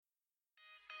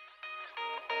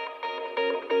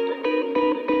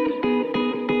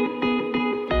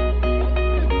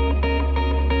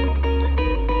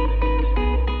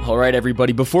right,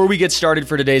 everybody. Before we get started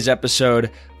for today's episode,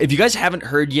 if you guys haven't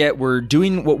heard yet, we're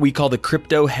doing what we call the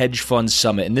Crypto Hedge Fund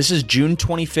Summit. And this is June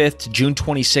 25th to June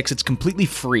 26th. It's completely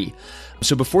free.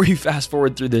 So before you fast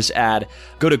forward through this ad,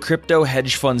 go to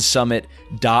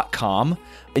cryptohedgefundsummit.com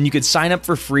and you could sign up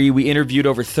for free. We interviewed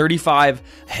over 35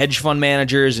 hedge fund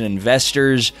managers and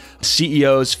investors,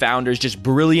 CEOs, founders, just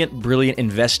brilliant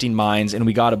investing minds. And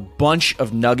we got a bunch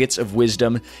of nuggets of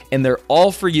wisdom, and they're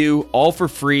all for you, all for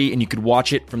free, and you could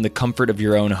watch it from the comfort of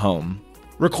your own home.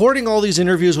 Recording all these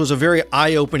interviews was a very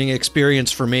eye-opening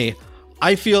experience for me.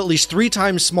 I feel at least 3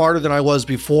 times smarter than I was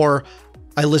before.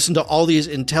 I listen to all these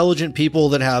intelligent people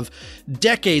that have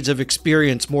decades of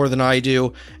experience more than I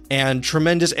do and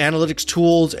tremendous analytics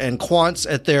tools and quants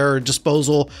at their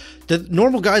disposal that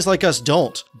normal guys like us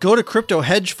don't. Go to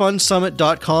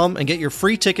cryptohedgefundsummit.com and get your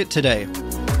free ticket today.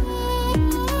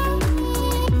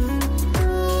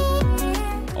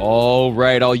 All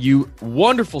right, all you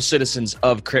wonderful citizens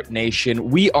of Crypt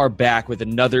Nation, we are back with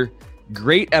another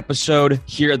great episode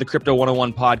here at the Crypto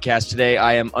 101 podcast. Today,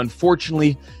 I am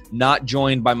unfortunately not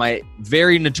joined by my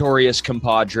very notorious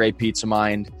compadre, Pizza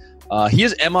Mind. He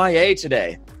is MIA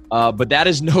today, but that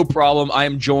is no problem. I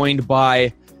am joined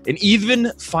by an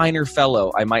even finer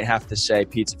fellow, I might have to say.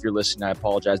 Pete, if you're listening, I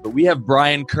apologize. But we have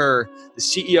Brian Kerr, the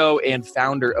CEO and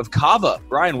founder of Kava.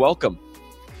 Brian, welcome.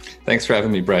 Thanks for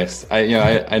having me, Bryce.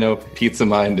 I know Pizza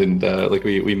Mind, and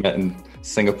we met in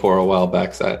Singapore a while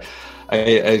back. So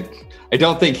I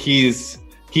don't think he's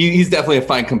definitely a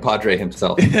fine compadre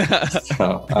himself.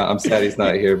 So I'm sad he's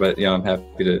not here, but I'm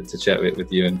happy to chat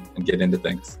with you and get into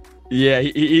things. Yeah,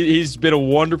 he's been a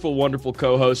wonderful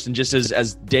co-host, and just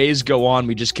as days go on,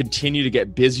 we just continue to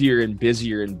get busier and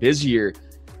busier and busier.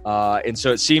 And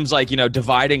so it seems like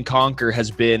divide and conquer has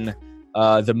been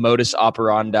the modus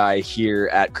operandi here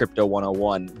at Crypto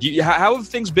 101. How have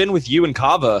things been with you and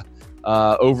Kava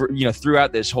over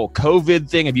throughout this whole COVID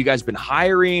thing? Have you guys been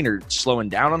hiring or slowing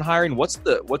down on hiring? What's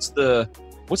the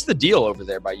deal over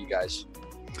there by you guys?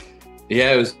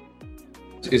 Yeah, it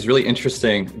was really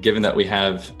interesting, given that we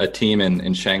have a team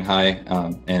in Shanghai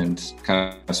and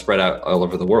kind of spread out all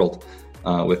over the world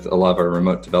with a lot of our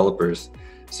remote developers.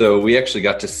 So we actually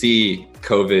got to see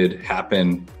COVID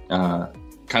happen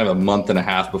kind of a month and a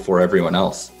half before everyone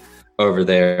else over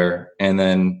there. And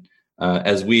then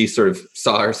as we sort of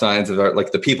saw our signs of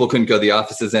the people couldn't go to the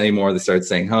offices anymore, they started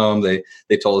staying home. They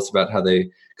told us about how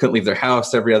they couldn't leave their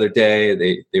house every other day.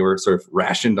 They were sort of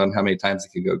rationed on how many times they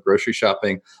could go grocery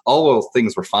shopping. All those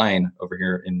things were fine over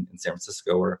here in San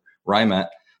Francisco where I'm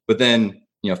at. But then,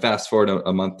 fast forward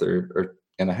a month or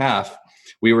and a half,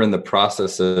 we were in the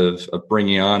process of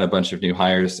bringing on a bunch of new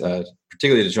hires,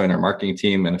 particularly to join our marketing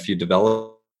team and a few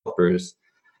developers.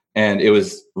 And it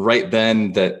was right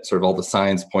then that sort of all the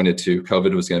signs pointed to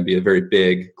COVID was going to be a very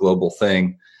big global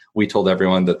thing. We told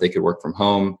everyone that they could work from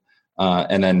home.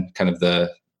 And then kind of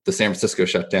the San Francisco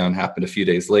shutdown happened a few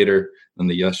days later, and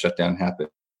the US shutdown happened.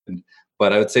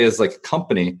 But I would say as like a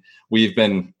company, we've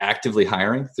been actively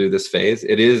hiring through this phase.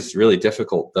 It is really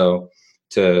difficult though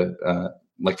to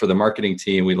for the marketing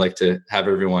team, we'd like to have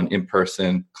everyone in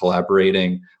person,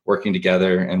 collaborating, working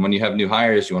together. And when you have new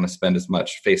hires, you want to spend as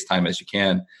much face time as you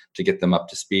can to get them up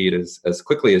to speed as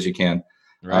quickly as you can.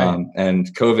 Right.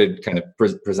 And COVID kind of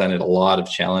presented a lot of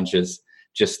challenges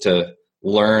just to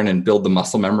learn and build the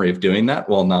muscle memory of doing that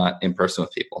while not in person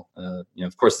with people.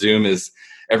 Of course, Zoom is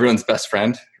everyone's best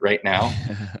friend right now.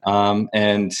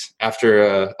 And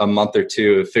after a month or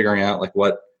two of figuring out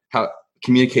how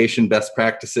communication best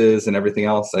practices and everything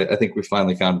else, I think we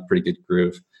finally found a pretty good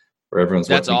groove where everyone's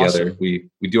working together. Awesome. We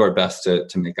do our best to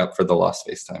make up for the lost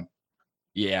face time.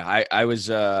 Yeah, I was,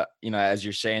 as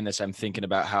you're saying this, I'm thinking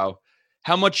about how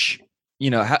much,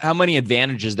 how many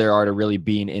advantages there are to really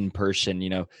being in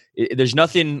person. There's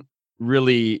nothing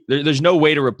really, there's no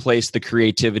way to replace the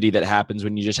creativity that happens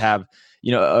when you just have,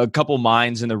 a couple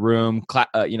minds in the room,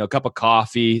 a cup of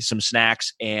coffee, some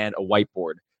snacks, and a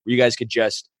whiteboard where you guys could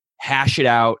just hash it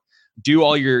out, do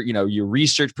all your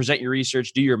research, present your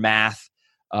research, do your math,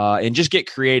 and just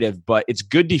get creative. But it's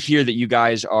good to hear that you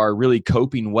guys are really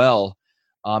coping well.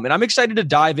 And I'm excited to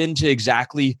dive into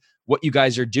exactly what you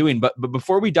guys are doing. But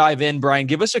before we dive in, Brian,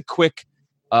 give us a quick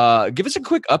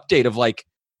update of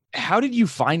how did you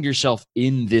find yourself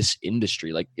in this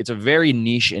industry? It's a very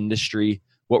niche industry.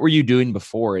 What were you doing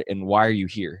before and why are you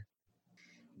here?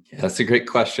 Yeah, that's a great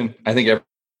question. I think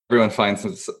everyone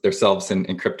finds themselves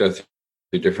in crypto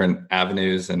through different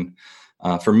avenues. And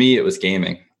for me, it was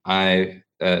gaming. I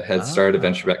had started a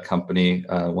venture-backed company,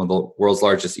 one of the world's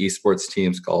largest esports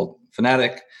teams called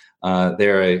Fnatic.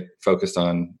 There I focused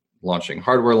on launching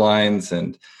hardware lines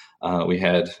and We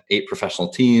had 8 professional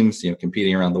teams,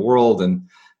 competing around the world, and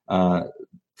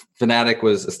Fnatic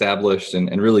was established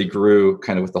and really grew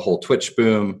kind of with the whole Twitch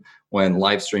boom when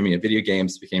live streaming of video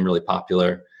games became really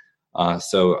popular.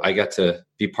 So I got to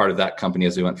be part of that company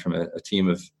as we went from a team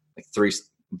of like 3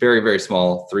 very, very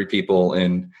small, 3 people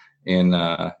in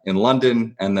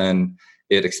London, and then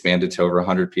it expanded to over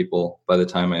 100 people by the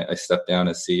time I stepped down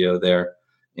as CEO there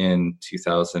in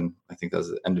 2000. I think that was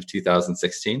the end of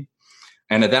 2016.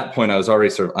 And at that point, I was already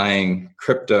sort of eyeing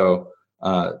crypto.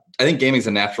 I think gaming is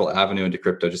a natural avenue into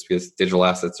crypto just because digital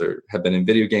assets have been in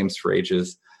video games for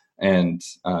ages, and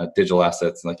digital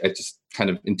assets. And I just kind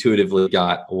of intuitively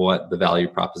got what the value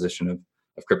proposition of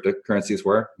cryptocurrencies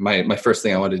were. My first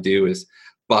thing I wanted to do is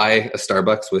buy a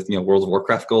Starbucks with World of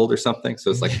Warcraft gold or something.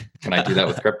 So it's like, can I do that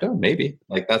with crypto? Maybe.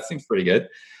 Like that seems pretty good.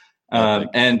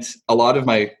 And a lot of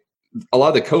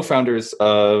the co-founders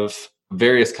of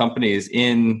various companies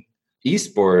in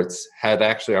esports had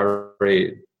actually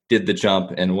already did the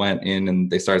jump and went in,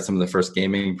 and they started some of the first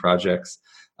gaming projects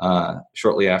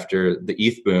shortly after the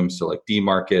ETH boom. So like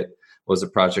DMarket was a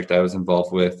project I was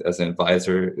involved with as an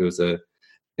advisor. It was it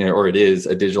is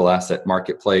a digital asset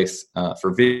marketplace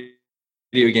for video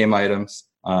game items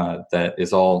that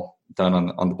is all done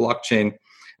on the blockchain.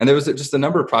 And there was just a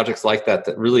number of projects like that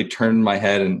really turned my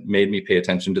head and made me pay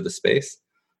attention to the space.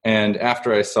 And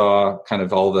after I saw kind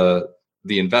of all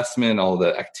the investment, all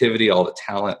the activity, all the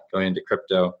talent going into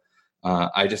crypto,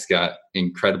 I just got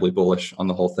incredibly bullish on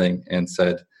the whole thing and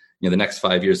said, the next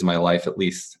 5 years of my life, at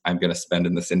least, I'm going to spend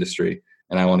in this industry.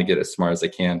 And I want to get as smart as I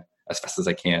can, as fast as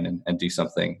I can, and do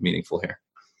something meaningful here.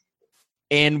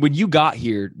 And when you got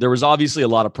here, there was obviously a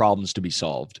lot of problems to be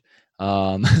solved.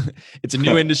 It's a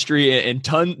new industry and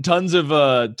tons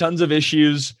of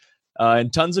issues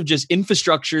and tons of just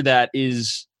infrastructure that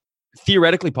is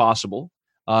theoretically possible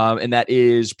and that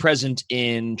is present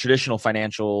in traditional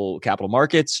financial capital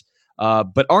markets,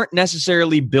 but aren't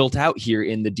necessarily built out here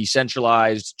in the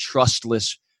decentralized,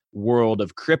 trustless world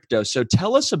of crypto. So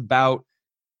tell us about,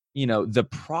 the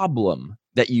problem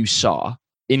that you saw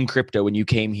in crypto when you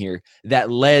came here that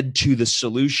led to the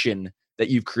solution that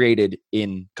you've created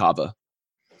in Kava.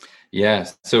 Yeah.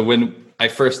 So when I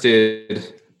first dove into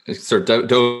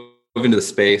the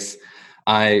space,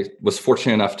 I was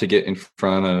fortunate enough to get in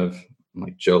front of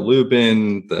like Joe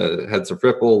Lubin, the heads of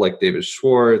Ripple, like David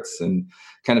Schwartz, and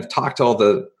kind of talk to all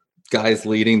the guys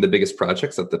leading the biggest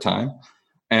projects at the time.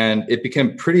 And it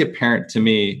became pretty apparent to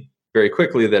me very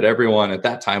quickly that everyone at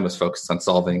that time was focused on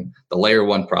solving the layer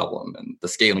 1 problem and the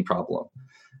scaling problem.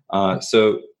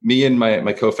 So me and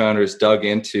my co-founders dug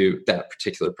into that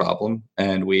particular problem,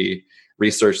 and we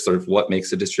researched sort of what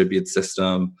makes a distributed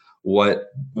system, why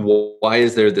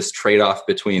is there this trade-off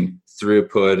between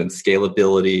throughput and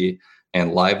scalability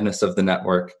and liveness of the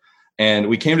network. And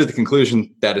we came to the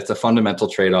conclusion that it's a fundamental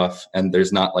trade-off, and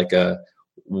there's not like a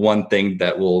one thing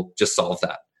that will just solve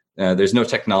that. There's no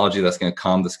technology that's going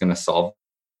to solve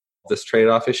this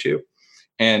trade-off issue.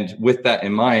 And with that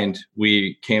in mind,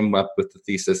 we came up with the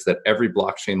thesis that every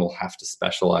blockchain will have to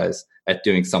specialize at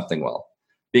doing something well.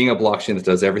 Being a blockchain that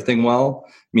does everything well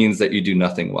means that you do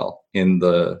nothing well in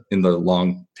the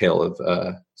long tail of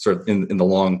in the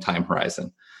long time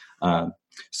horizon.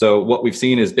 So what we've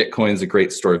seen is Bitcoin is a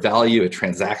great store of value. It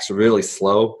transacts really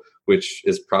slow, which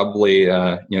is probably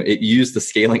it used the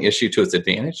scaling issue to its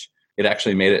advantage. It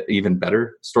actually made it even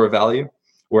better store of value.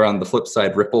 Where on the flip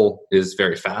side, Ripple is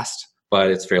very fast, but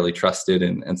it's fairly trusted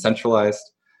and centralized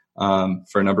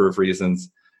for a number of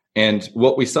reasons. And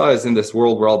what we saw is in this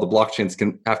world where all the blockchains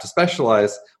can have to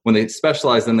specialize, when they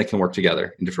specialize, then they can work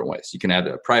together in different ways. You can add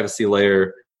a privacy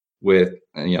layer with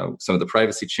some of the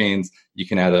privacy chains. You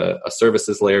can add a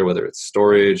services layer, whether it's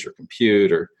storage or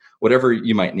compute or whatever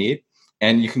you might need.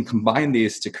 And you can combine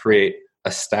these to create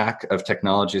a stack of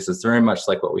technologies that's very much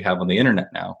like what we have on the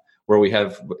internet now,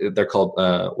 where they're called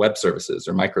web services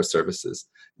or microservices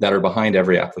that are behind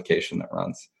every application that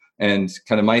runs. And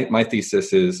kind of my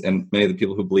thesis is, and many of the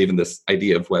people who believe in this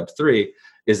idea of Web3,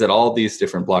 is that all these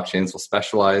different blockchains will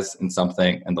specialize in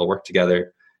something and they'll work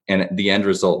together. And the end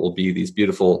result will be these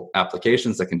beautiful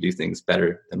applications that can do things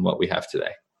better than what we have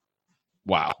today.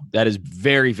 Wow. That is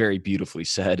very, very beautifully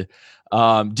said.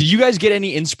 Did you guys get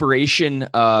any inspiration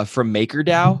from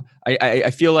MakerDAO?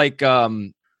 I feel like,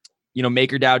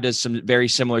 MakerDAO does some very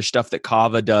similar stuff that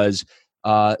Kava does.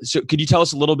 So could you tell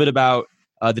us a little bit about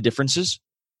the differences?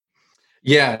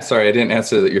 Yeah, sorry, I didn't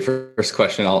answer your first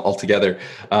question altogether.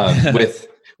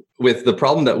 With the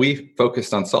problem that we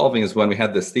focused on solving is when we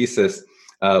had this thesis,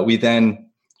 we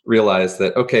then realized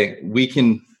that, okay, we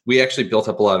can we actually built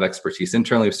up a lot of expertise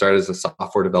internally. We started as a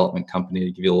software development company,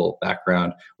 to give you a little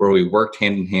background, where we worked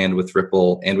hand in hand with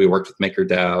Ripple, and we worked with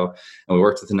MakerDAO, and we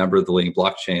worked with a number of the leading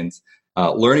blockchains,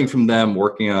 learning from them,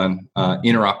 working on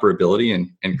interoperability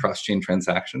and cross-chain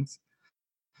transactions.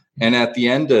 And at the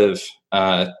end of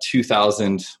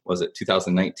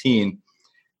 2019,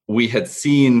 we had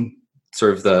seen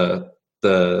sort of the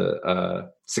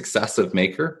success of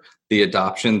Maker, the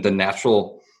adoption, the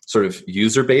natural sort of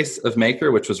user base of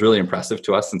Maker, which was really impressive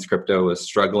to us since crypto was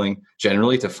struggling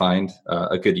generally to find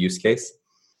a good use case.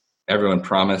 Everyone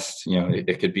promised,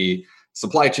 it could be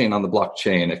supply chain on the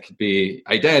blockchain, it could be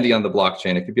identity on the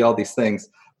blockchain, it could be all these things.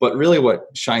 But really what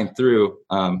shined through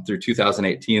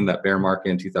 2018, that bear market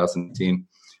in 2018,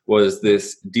 was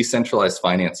this decentralized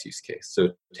finance use case. So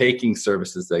taking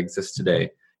services that exist today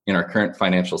in our current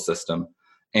financial system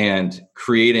and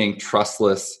creating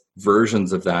trustless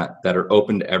versions of that are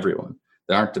open to everyone,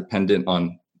 that aren't dependent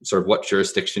on sort of what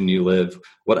jurisdiction you live,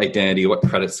 what identity, what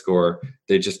credit score.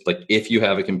 They just, like, if you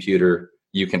have a computer,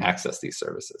 you can access these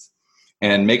services.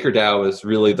 And MakerDAO is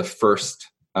really the first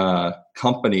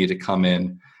company to come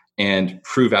in and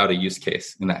prove out a use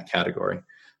case in that category.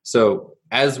 So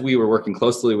as we were working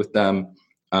closely with them,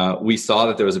 we saw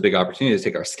that there was a big opportunity to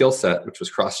take our skill set, which was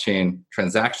cross-chain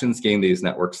transactions, getting these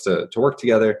networks to work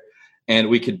together. And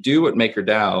we could do what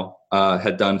MakerDAO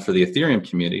had done for the Ethereum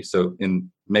community. So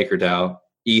in MakerDAO,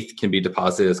 ETH can be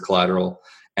deposited as collateral,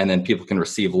 and then people can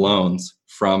receive loans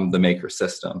from the Maker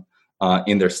system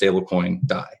in their stablecoin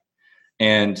DAI.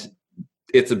 And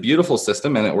it's a beautiful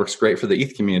system, and it works great for the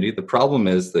ETH community. The problem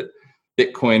is that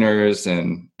Bitcoiners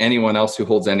and anyone else who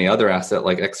holds any other asset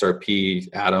like XRP,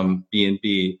 Atom,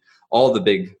 BNB, all the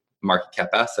big market cap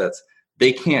assets,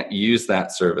 they can't use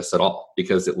that service at all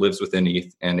because it lives within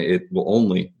ETH, and it will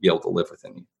only be able to live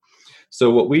within ETH. So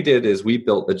what we did is we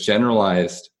built a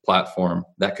generalized platform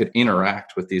that could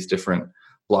interact with these different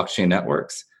blockchain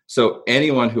networks. So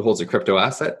anyone who holds a crypto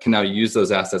asset can now use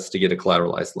those assets to get a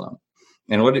collateralized loan.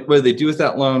 And what do they do with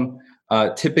that loan?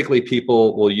 Typically,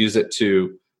 people will use it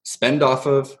to spend off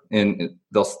of, and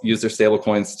they'll use their stable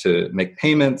coins to make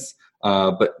payments,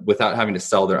 but without having to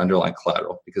sell their underlying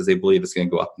collateral because they believe it's going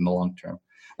to go up in the long term.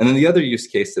 And then the other use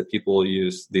case that people will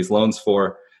use these loans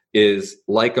for is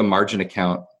like a margin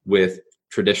account with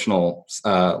traditional,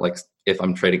 like if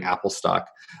I'm trading Apple stock,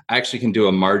 I actually can do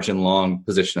a margin long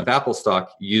position of Apple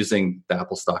stock using the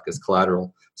Apple stock as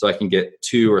collateral. So I can get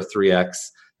 2 or 3x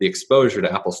the exposure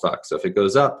to Apple stock. So if it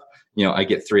goes up, I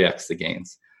get 3x the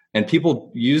gains. And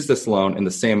people use this loan in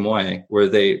the same way where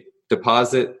they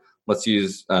deposit, let's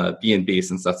use BNB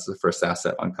since that's the first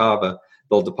asset on Kava.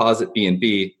 They'll deposit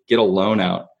BNB, get a loan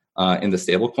out in the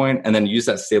stablecoin, and then use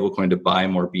that stablecoin to buy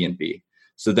more BNB.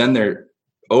 So then their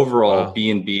overall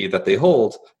BNB that they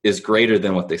hold is greater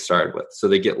than what they started with. So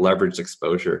they get leveraged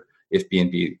exposure if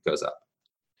BNB goes up.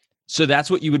 So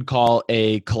that's what you would call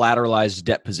a collateralized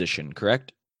debt position,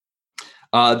 correct?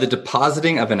 The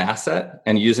depositing of an asset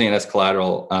and using it as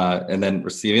collateral and then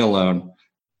receiving a loan,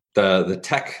 the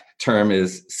tech term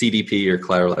is CDP, or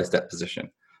collateralized debt position.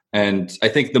 And I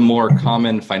think the more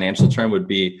common financial term would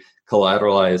be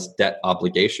collateralized debt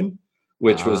obligation,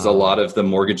 which was a lot of the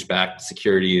mortgage-backed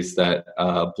securities that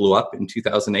blew up in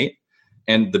 2008.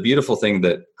 And the beautiful thing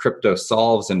that crypto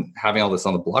solves, and having all this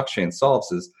on the blockchain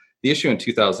solves, is the issue in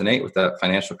 2008 with that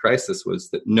financial crisis was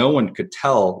that no one could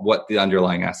tell what the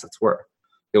underlying assets were.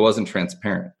 It wasn't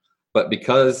transparent. But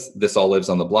because this all lives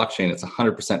on the blockchain, it's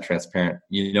 100% transparent.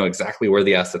 You know exactly where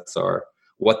the assets are,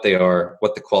 what they are,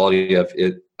 what the quality of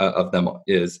them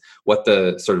is, what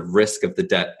the sort of risk of the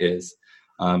debt is.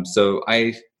 So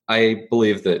I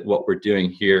believe that what we're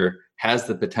doing here has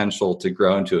the potential to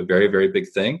grow into a very, very big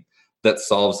thing that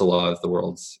solves a lot of the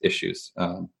world's issues,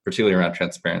 particularly around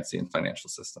transparency in financial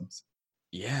systems.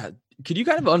 Yeah. Could you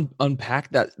kind of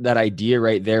unpack that idea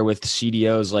right there with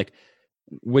CDOs? Like,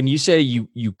 when you say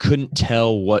you couldn't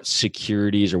tell what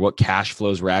securities or what cash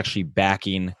flows were actually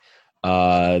backing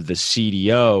the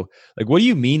CDO, like, what do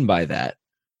you mean by that?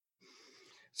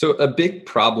 So a big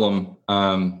problem,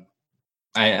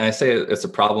 I say it's a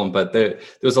problem, but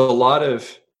there's a lot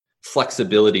of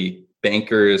flexibility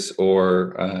bankers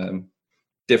or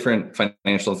different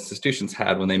financial institutions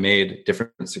had when they made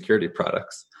different security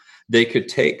products. They could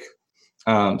take,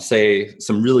 say,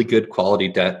 some really good quality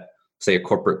debt, say a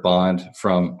corporate bond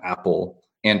from Apple,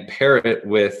 and pair it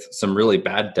with some really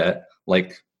bad debt,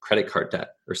 like credit card debt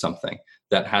or something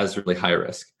that has really high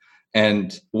risk.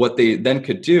 And what they then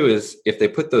could do is, if they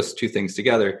put those two things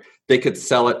together, they could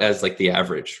sell it as like the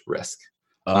average risk.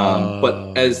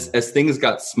 But as things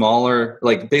got smaller,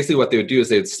 like basically what they would do is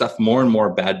they would stuff more and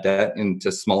more bad debt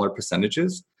into smaller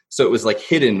percentages So it was like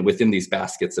hidden within these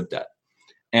baskets of debt.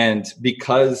 And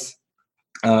because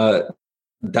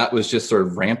that was just sort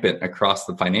of rampant across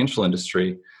the financial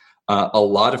industry, a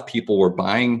lot of people were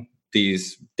buying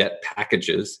these debt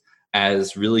packages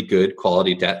as really good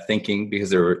quality debt, thinking because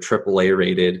they were AAA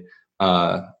rated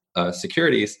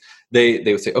securities, they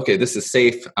would say, okay, this is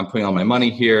safe. I'm putting all my money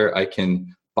here. I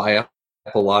can buy up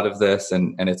a lot of this,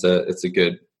 and it's a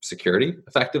good security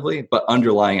effectively. But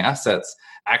underlying assets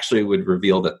actually would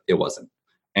reveal that it wasn't.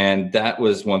 And that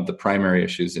was one of the primary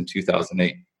issues in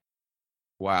 2008.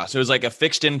 Wow. So it was like a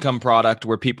fixed income product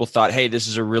where people thought, hey, this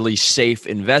is a really safe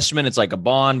investment. It's like a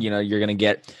bond, you're going to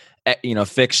get,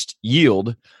 fixed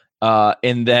yield.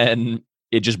 And then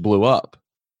it just blew up.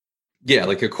 Yeah.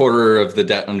 Like a quarter of the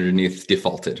debt underneath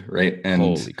defaulted. Right. And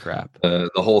holy crap.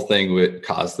 The whole thing would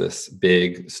cause this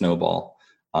big snowball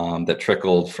that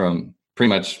trickled from pretty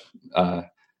much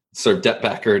sort of debt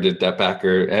backer to debt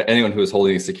backer. Anyone who was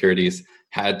holding these securities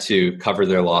had to cover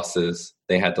their losses.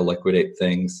 They had to liquidate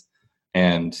things.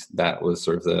 And that was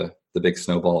sort of the big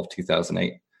snowball of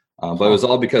 2008. But it was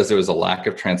all because there was a lack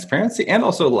of transparency and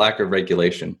also a lack of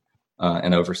regulation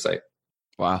and oversight.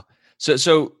 Wow.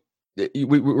 So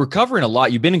we're covering a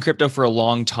lot. You've been in crypto for a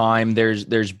long time.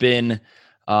 There's been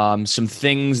some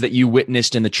things that you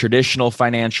witnessed in the traditional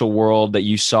financial world that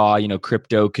you saw,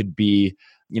 crypto could be,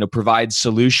 provide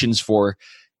solutions for.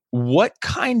 What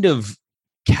kind of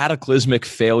cataclysmic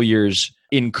failures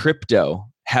in crypto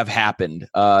have happened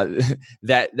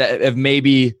that have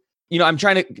maybe, I'm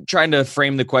trying to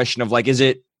frame the question of like,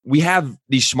 we have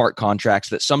these smart contracts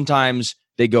that sometimes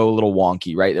they go a little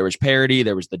wonky, right? There was parity,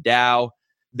 there was the DAO.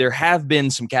 There have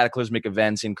been some cataclysmic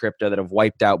events in crypto that have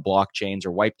wiped out blockchains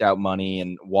or wiped out money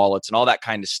and wallets and all that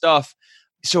kind of stuff.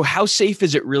 So how safe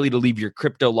is it really to leave your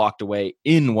crypto locked away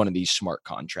in one of these smart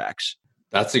contracts?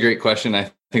 That's a great question.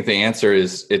 I think the answer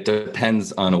is it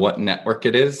depends on what network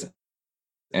it is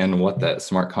and what that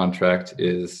smart contract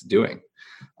is doing.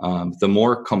 The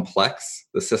more complex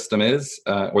the system is,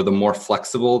 or the more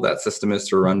flexible that system is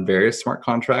to run various smart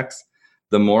contracts,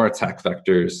 the more attack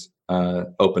vectors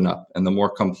open up. And the more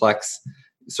complex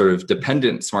sort of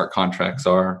dependent smart contracts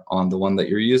are on the one that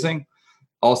you're using,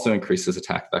 also increases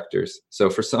attack vectors. So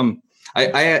for some,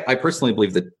 I personally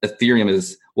believe that Ethereum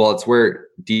is, it's where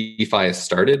DeFi has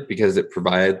started because it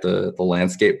provided the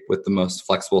landscape with the most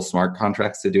flexible smart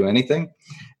contracts to do anything.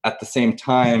 At the same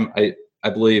time, I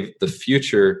believe the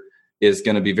future is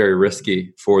going to be very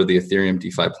risky for the Ethereum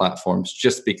DeFi platforms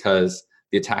just because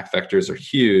the attack vectors are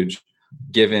huge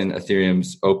given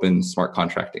Ethereum's open smart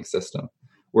contracting system.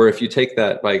 Where if you take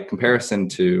that by comparison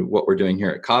to what we're doing here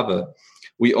at Kava,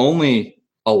 we only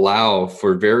allow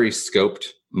for very scoped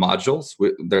modules.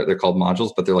 They're called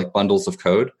modules, but they're like bundles of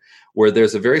code where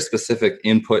there's a very specific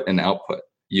input and output.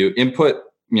 You input,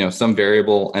 some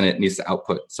variable and it needs to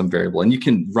output some variable, and you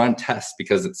can run tests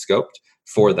because it's scoped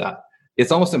for that.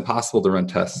 It's almost impossible to run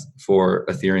tests for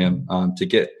Ethereum to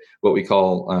get what we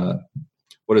call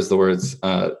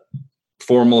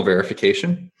formal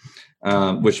verification,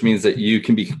 which means that you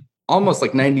can be almost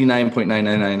like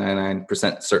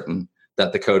 99.99999% certain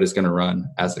that the code is going to run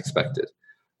as expected.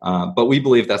 But we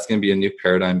believe that's going to be a new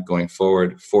paradigm going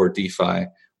forward for DeFi,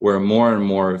 where more and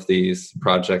more of these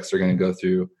projects are going to go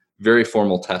through very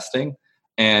formal testing,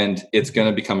 and it's going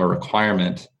to become a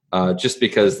requirement just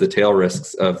because the tail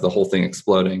risks of the whole thing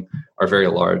exploding are very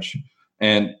large.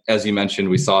 And as you mentioned,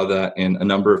 we saw that in a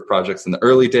number of projects in the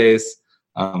early days.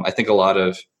 I think a lot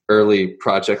of early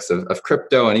projects of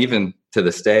crypto, and even to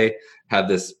this day, have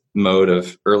this mode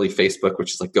of early Facebook,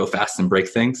 which is like go fast and break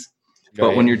things. Right.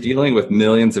 But when you're dealing with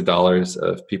millions of dollars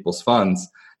of people's funds,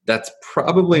 that's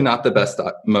probably not the best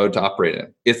mode to operate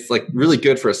in. It's like really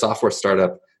good for a software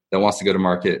startup that wants to go to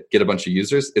market, get a bunch of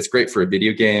users. It's great for a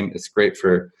video game. It's great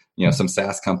for some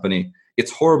SaaS company.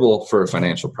 It's horrible for a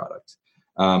financial product.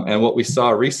 And what we saw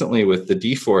recently with the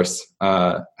DeForce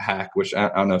hack, which I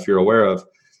don't know if you're aware of,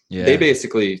 they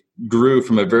basically grew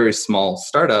from a very small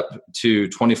startup to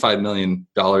 $25 million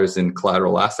in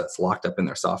collateral assets locked up in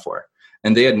their software.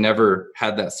 And they had never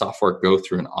had that software go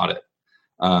through an audit.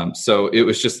 So it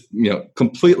was just,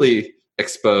 completely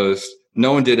exposed.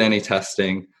 No one did any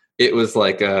testing. It was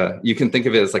like, you can think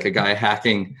of it as like a guy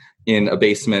hacking in a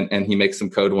basement, and he makes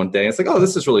some code one day. It's like, oh,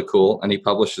 this is really cool. And he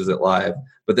publishes it live.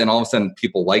 But then all of a sudden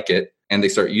people like it and they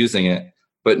start using it,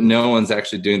 but no one's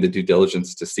actually doing the due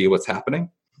diligence to see what's happening.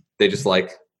 They just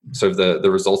like sort of the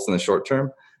results in the short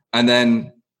term. And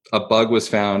then a bug was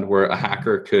found where a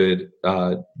hacker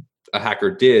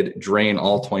did drain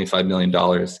all $25 million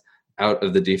out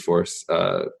of the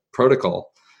DeForce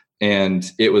protocol.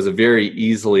 And it was a very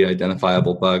easily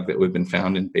identifiable bug that would have been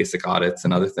found in basic audits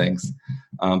and other things.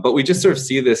 But we just sort of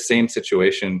see this same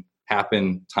situation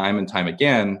happen time and time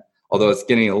again, although it's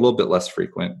getting a little bit less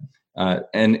frequent.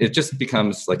 And it just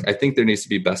becomes like, I think there needs to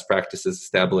be best practices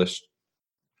established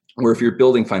where if you're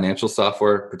building financial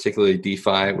software, particularly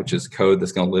DeFi, which is code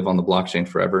that's going to live on the blockchain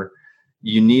forever,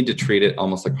 you need to treat it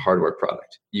almost like a hardware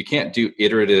product. You can't do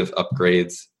iterative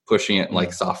upgrades, pushing it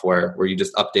like software where you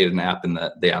just update an app in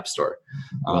the app store.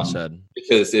 Well said.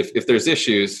 Because if there's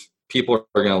issues, people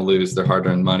are going to lose their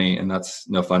hard-earned money, and that's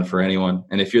no fun for anyone.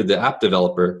 And if you're the app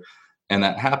developer and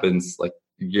that happens, like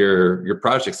your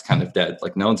project's kind of dead.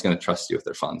 Like no one's going to trust you with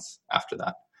their funds after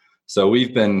that. So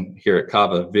we've been here at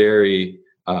Kava very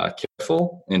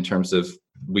careful in terms of,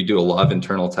 we do a lot of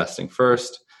internal testing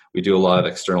first. We do a lot of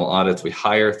external audits. We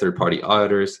hire third-party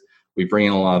auditors. We bring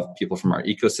in a lot of people from our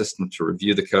ecosystem to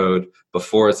review the code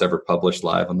before it's ever published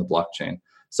live on the blockchain.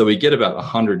 So we get about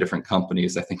 100 different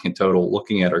companies, I think in total,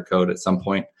 looking at our code at some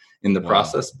point in the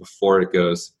process before it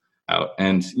goes out.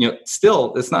 And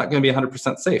still, it's not going to be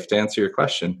 100% safe, to answer your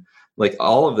question. Like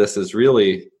all of this is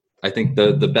really, I think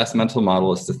the best mental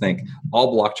model is to think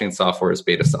all blockchain software is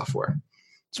beta software.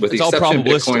 With the exception of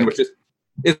Bitcoin, which is,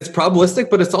 it's probabilistic,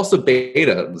 but it's also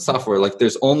beta software. Like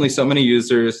there's only so many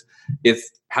users. It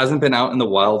hasn't been out in the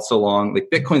wild so long. Like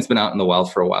Bitcoin's been out in the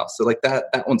wild for a while. So like that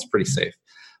one's pretty safe.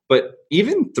 But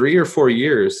even 3 or 4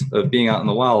 years of being out in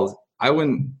the wild, I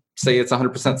wouldn't say it's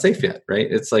 100% safe yet, right?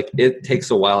 It's like, it takes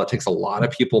a while. It takes a lot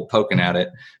of people poking at it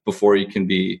before you can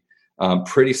be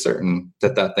pretty certain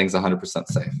that thing's 100%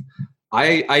 safe.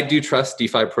 I do trust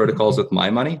DeFi protocols with my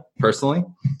money personally,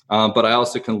 but I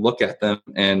also can look at them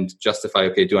and justify,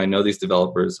 okay, do I know these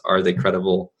developers? Are they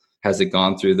credible? Has it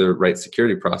gone through the right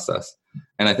security process?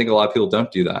 And I think a lot of people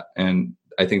don't do that. And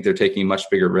I think they're taking much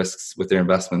bigger risks with their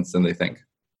investments than they think.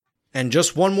 And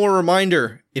just one more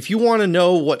reminder, if you want to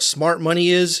know what smart money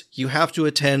is, you have to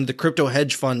attend the Crypto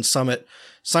Hedge Fund Summit.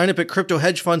 Sign up at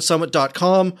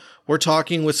cryptohedgefundsummit.com. We're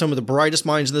talking with some of the brightest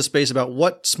minds in this space about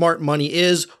what smart money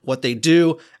is, what they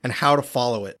do, and how to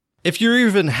follow it. If you're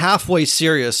even halfway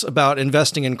serious about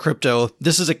investing in crypto,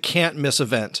 this is a can't miss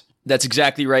event. That's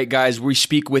exactly right, guys. We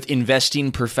speak with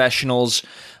investing professionals,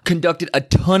 conducted a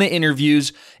ton of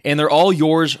interviews, and they're all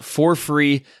yours for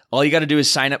free. All you got to do is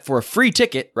sign up for a free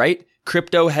ticket, right?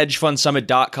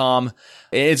 cryptohedgefundsummit.com.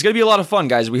 It's going to be a lot of fun,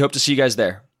 guys. We hope to see you guys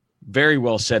there. Very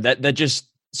well said. That just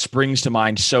springs to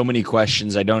mind so many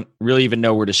questions. I don't really even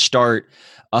know where to start.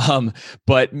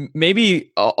 But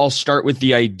maybe I'll start with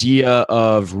the idea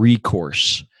of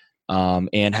recourse,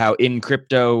 and how in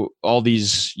crypto, all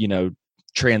these,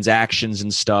 transactions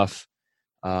and stuff,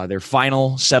 their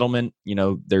final settlement,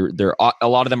 they're a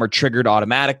lot of them are triggered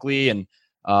automatically and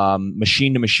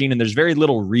machine to machine, and there's very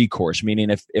little recourse, meaning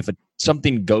if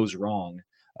something goes wrong,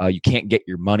 you can't get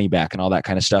your money back and all that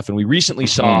kind of stuff. And we recently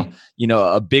saw,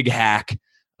 a big hack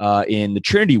in the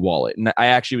Trinity wallet. And I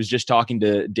actually was just talking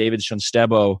to David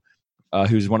Shonstebo,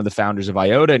 who's one of the founders of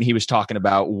IOTA, and he was talking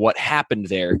about what happened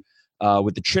there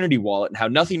with the Trinity wallet and how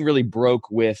nothing really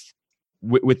broke with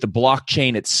the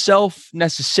blockchain itself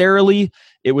necessarily.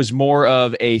 It was more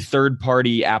of a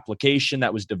third-party application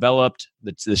that was developed.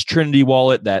 That's this Trinity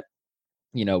wallet that,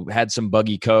 had some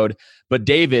buggy code. But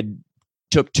David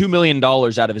took $2 million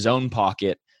out of his own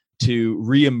pocket to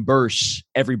reimburse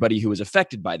everybody who was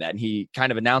affected by that. And he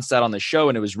kind of announced that on the show,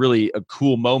 and it was really a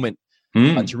cool moment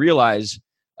to realize,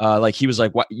 he was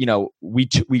like, "What?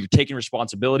 We've taken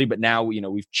responsibility, but now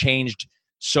we've changed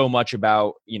so much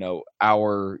about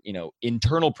our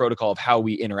internal protocol of how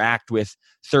we interact with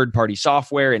third-party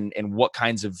software and what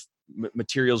kinds of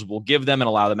materials we'll give them and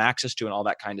allow them access to and all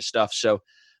that kind of stuff." So,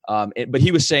 but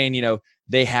he was saying,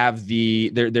 they have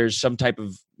there's some type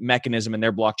of mechanism in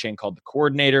their blockchain called the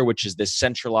coordinator, which is this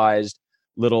centralized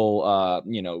little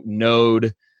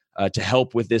node to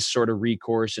help with this sort of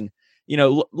recourse. And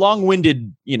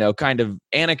long-winded kind of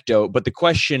anecdote, but the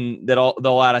question that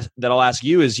I'll ask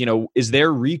you is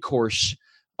there recourse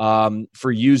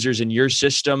for users in your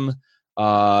system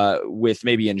with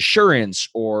maybe insurance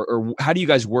or how do you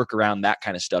guys work around that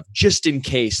kind of stuff, just in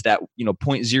case that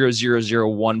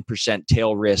 0.0001%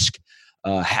 tail risk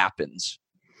happens?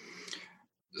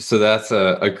 So that's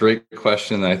a great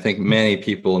question that I think many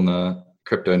people in the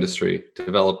crypto industry,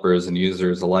 developers and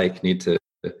users alike, need to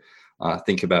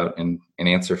think about and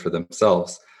answer for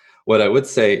themselves. What I would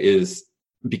say is,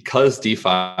 because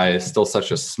DeFi is still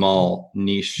such a small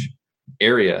niche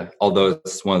area, although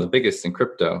it's one of the biggest in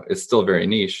crypto, it's still very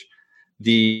niche.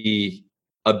 The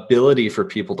ability for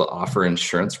people to offer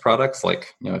insurance products,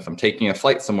 like, if I'm taking a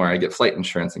flight somewhere, I get flight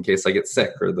insurance in case I get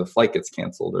sick or the flight gets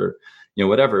canceled or,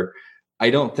 whatever. I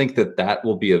don't think that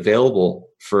will be available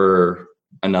for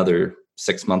another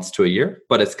 6 months to a year,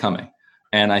 but it's coming.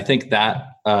 And I think that,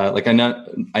 I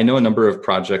know a number of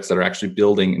projects that are actually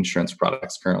building insurance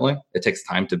products currently. It takes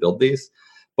time to build these.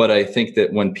 But I think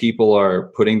that when people are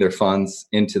putting their funds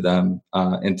into them,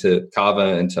 into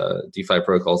Kava, into DeFi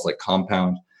protocols like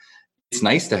Compound, it's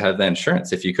nice to have that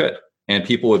insurance if you could, and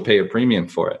people would pay a premium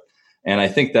for it. And I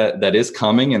think that is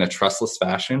coming in a trustless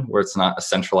fashion where it's not a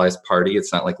centralized party.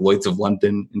 It's not like Lloyd's of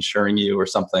London insuring you or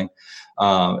something.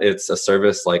 It's a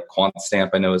service like QuantStamp,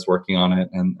 I know, is working on it,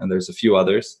 and there's a few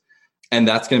others. And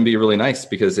that's going to be really nice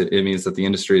because it means that the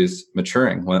industry is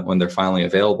maturing when they're finally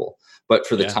available. But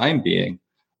for the time being,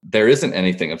 there isn't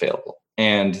anything available.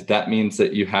 And that means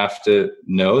that you have to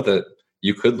know that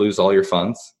you could lose all your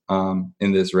funds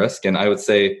in this risk. And I would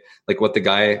say, like what the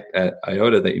guy at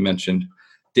IOTA that you mentioned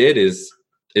did is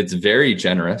it's very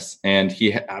generous, and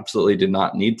he absolutely did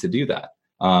not need to do that.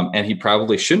 And he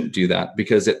probably shouldn't do that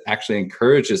because it actually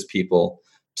encourages people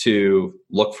to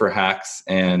look for hacks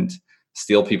and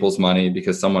steal people's money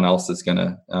because someone else is going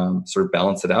to sort of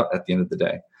balance it out at the end of the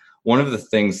day. One of the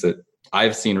things that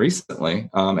I've seen recently,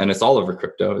 and it's all over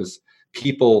crypto, is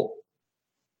people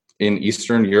in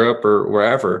Eastern Europe or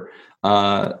wherever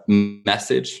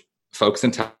message folks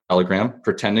in Telegram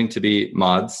pretending to be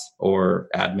mods or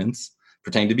admins,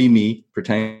 pretending to be me,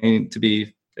 pretending to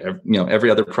be every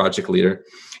other project leader,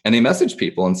 and they message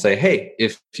people and say, hey,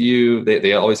 if you,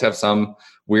 they always have some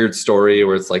weird story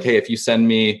where it's like, hey, if you send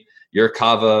me your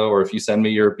Kava or if you send me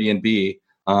your BNB,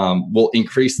 we'll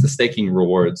increase the staking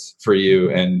rewards for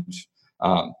you and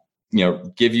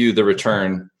give you the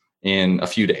return in a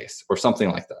few days or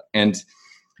something like that. And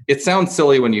it sounds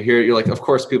silly when you hear it. You're like, of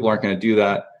course, people aren't going to do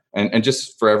that. And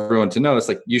just for everyone to know, it's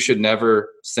like you should never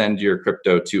send your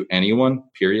crypto to anyone,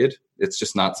 period. It's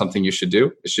just not something you should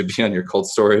do. It should be on your cold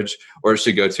storage, or it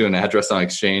should go to an address on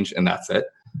exchange, and that's it.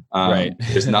 Right.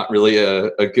 There's not really a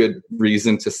good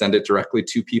reason to send it directly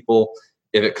to people.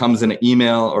 If it comes in an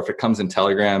email or if it comes in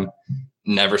Telegram,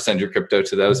 never send your crypto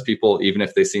to those people, even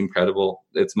if they seem credible.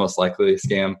 It's most likely a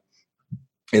scam.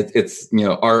 It's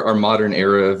our modern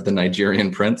era of the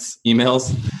Nigerian prince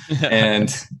emails.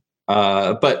 And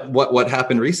but what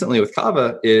happened recently with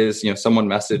Kava is, someone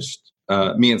messaged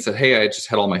me and said, hey, I just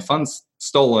had all my funds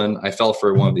stolen. I fell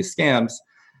for one of these scams.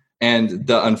 And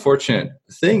the unfortunate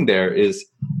thing there is,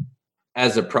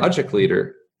 as a project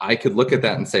leader, I could look at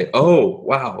that and say, oh,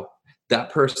 wow,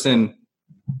 that person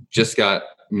just got,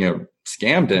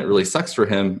 scammed, and it really sucks for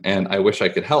him. And I wish I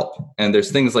could help. And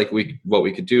there's things like what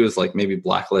we could do is like maybe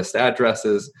blacklist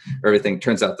addresses or everything.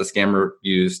 Turns out the scammer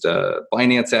used a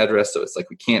Binance address. So it's like,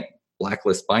 we can't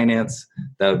blacklist Binance.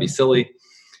 That would be silly.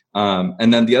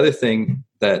 And then the other thing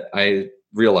that I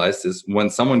realized is when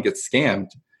someone gets scammed,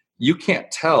 you can't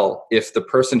tell if the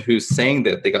person who's saying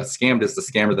that they got scammed is the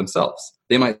scammer themselves.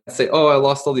 They might say, oh, I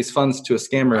lost all these funds to a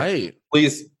scammer. Right.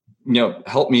 Please,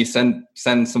 help me send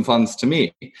some funds to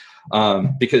me.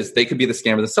 Because they could be the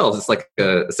scammer themselves. It's like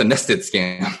it's a nested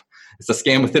scam. It's a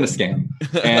scam within a scam.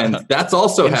 And that's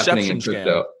also happening in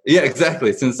crypto. Scam. Yeah,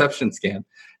 exactly. It's an inception scam.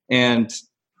 And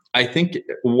I think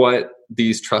what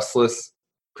these trustless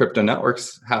crypto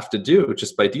networks have to do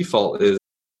just by default is,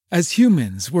 as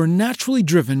humans, we're naturally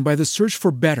driven by the search for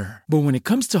better. But when it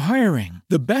comes to hiring,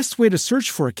 the best way to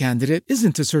search for a candidate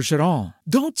isn't to search at all.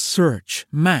 Don't search,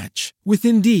 match with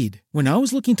Indeed. When I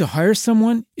was looking to hire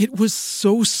someone, it was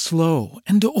so slow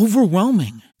and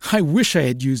overwhelming. I wish I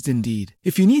had used Indeed.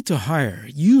 If you need to hire,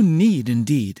 you need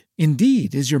Indeed.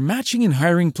 Indeed is your matching and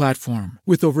hiring platform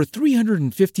with over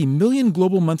 350 million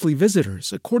global monthly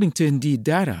visitors, according to Indeed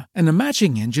data, and a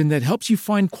matching engine that helps you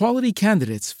find quality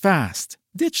candidates fast.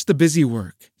 Ditch the busy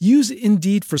work. Use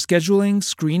Indeed for scheduling,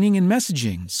 screening, and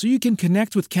messaging so you can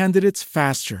connect with candidates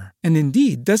faster. And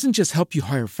Indeed doesn't just help you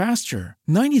hire faster.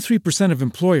 93% of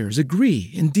employers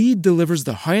agree Indeed delivers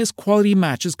the highest quality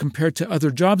matches compared to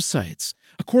other job sites,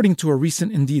 according to a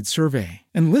recent Indeed survey.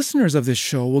 And listeners of this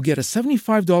show will get a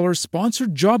 $75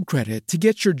 sponsored job credit to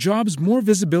get your jobs more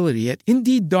visibility at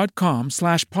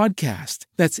Indeed.com/podcast.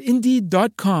 That's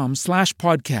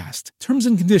Indeed.com/podcast. Terms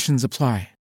and conditions apply.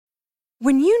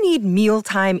 When you need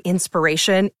mealtime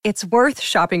inspiration, it's worth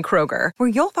shopping Kroger, where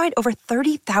you'll find over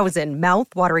 30,000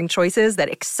 mouth-watering choices that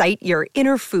excite your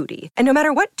inner foodie. And no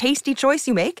matter what tasty choice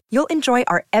you make, you'll enjoy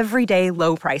our everyday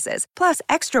low prices, plus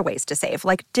extra ways to save,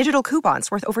 like digital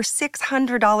coupons worth over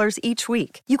 $600 each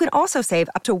week. You can also save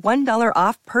up to $1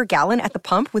 off per gallon at the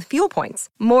pump with fuel points.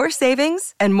 More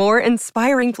savings and more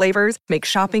inspiring flavors make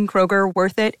shopping Kroger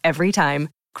worth it every time.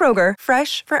 Kroger,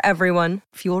 fresh for everyone.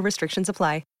 Fuel restrictions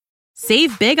apply.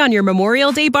 Save big on your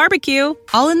Memorial Day barbecue,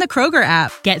 all in the Kroger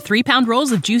app. Get 3-pound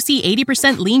rolls of juicy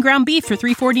 80% lean ground beef for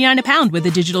 $3.49 a pound with a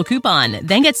digital coupon.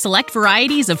 Then get select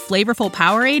varieties of flavorful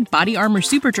Powerade, Body Armor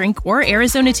Super Drink, or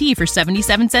Arizona tea for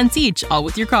 77 cents each, all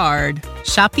with your card.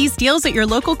 Shop these deals at your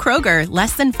local Kroger,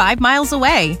 less than 5 miles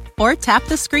away. Or tap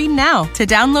the screen now to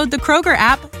download the Kroger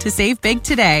app to save big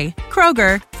today.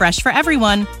 Kroger, fresh for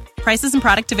everyone. Prices and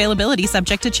product availability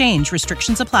subject to change.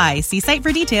 Restrictions apply. See site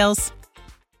for details.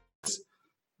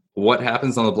 What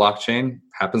happens on the blockchain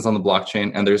happens on the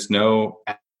blockchain, and there's no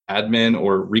admin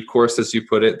or recourse, as you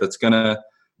put it, that's going to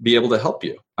be able to help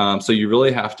you. So you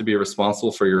really have to be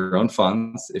responsible for your own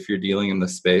funds if you're dealing in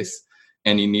this space.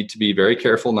 And you need to be very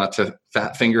careful not to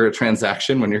fat finger a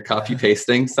transaction when you're copy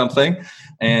pasting something.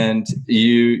 And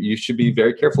you should be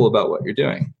very careful about what you're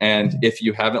doing. And if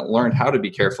you haven't learned how to be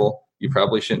careful, you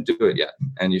probably shouldn't do it yet.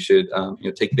 And you should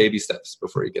take baby steps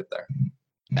before you get there.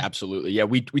 Absolutely. Yeah.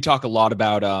 We talk a lot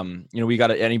about, we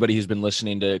got anybody who's been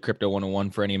listening to Crypto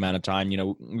 101 for any amount of time,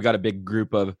 we got a big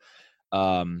group of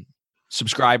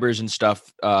subscribers and stuff,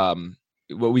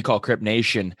 what we call Crypt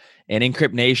Nation. And in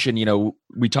Crypt Nation,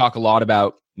 we talk a lot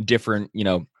about different,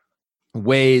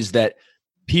 ways that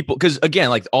people, because again,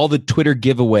 like all the Twitter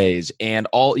giveaways and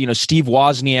all, Steve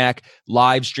Wozniak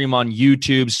live stream on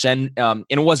YouTube, and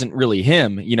it wasn't really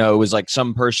him, it was like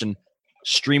some person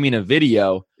streaming a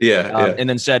video, and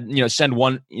then said, send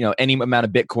one, any amount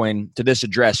of Bitcoin to this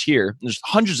address here. There's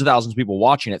hundreds of thousands of people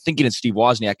watching it, thinking it's Steve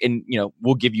Wozniak, and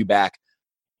we'll give you back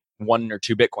 1 or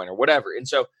 2 Bitcoin or whatever. And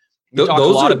so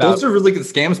those are really good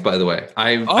scams, by the way.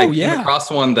 I came across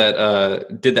one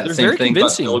that did that They're same thing.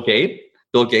 But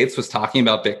Bill Gates was talking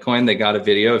about Bitcoin. They got a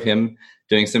video of him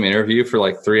doing some interview for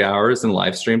like 3 hours and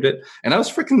live streamed it. And I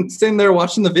was freaking sitting there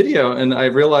watching the video, and I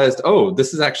realized,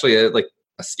 this is actually a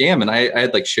scam. And I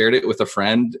had like shared it with a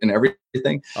friend and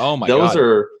everything. Oh my God. Those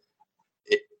are,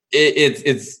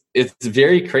 it's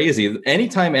very crazy.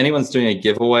 Anytime anyone's doing a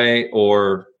giveaway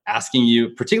or asking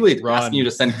you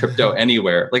to send crypto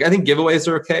anywhere, like I think giveaways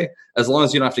are okay as long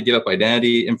as you don't have to give up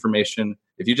identity information.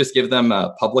 If you just give them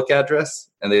a public address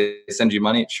and they send you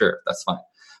money, sure, that's fine.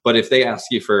 But if they ask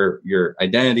you for your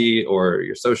identity or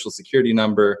your social security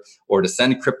number or to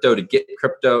send crypto to get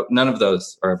crypto, none of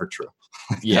those are ever true.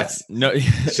 Yes. No,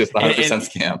 it's just 100%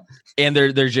 scam. And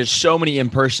there's just so many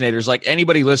impersonators. Like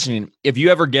anybody listening, if you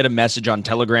ever get a message on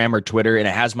Telegram or Twitter and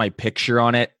it has my picture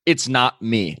on it, it's not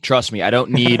me. Trust me. I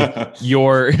don't need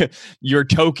your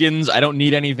tokens. I don't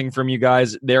need anything from you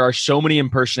guys. There are so many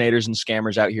impersonators and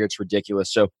scammers out here. It's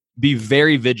ridiculous. So be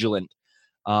very vigilant.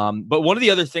 But one of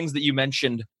the other things that you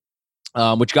mentioned,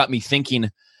 which got me thinking,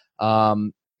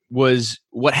 was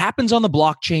what happens on the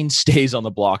blockchain stays on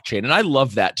the blockchain. And I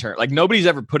love that term. Like nobody's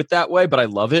ever put it that way, but I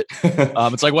love it.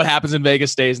 It's like what happens in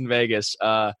Vegas stays in Vegas.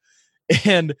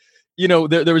 And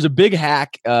there was a big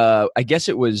hack. I guess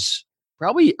it was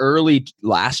probably early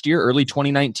last year, early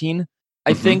 2019,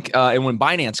 I think. And when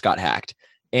Binance got hacked,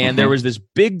 and there was this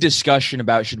big discussion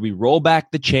about, should we roll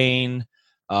back the chain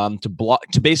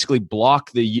to basically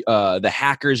block the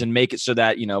hackers and make it so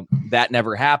that that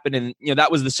never happened. And that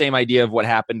was the same idea of what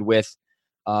happened with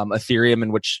Ethereum,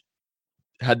 in which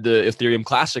had the Ethereum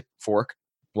Classic fork.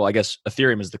 Well, I guess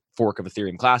Ethereum is the fork of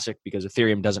Ethereum Classic because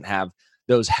Ethereum doesn't have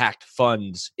those hacked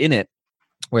funds in it,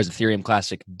 whereas Ethereum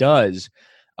Classic does.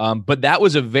 But that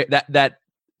was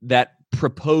that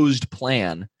proposed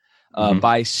plan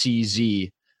by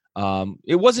CZ.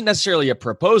 It wasn't necessarily a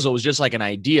proposal. It was just like an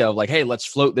idea of like, hey, let's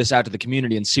float this out to the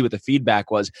community and see what the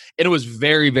feedback was. And it was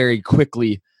very, very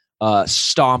quickly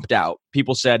stomped out.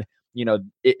 People said,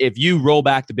 if you roll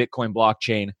back the Bitcoin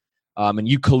blockchain and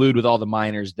you collude with all the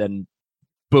miners, then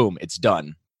boom, it's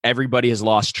done. Everybody has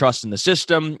lost trust in the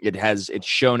system. It's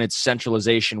shown its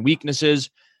centralization weaknesses.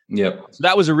 Yep. So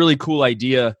that was a really cool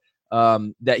idea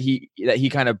that he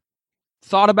kind of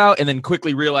thought about, and then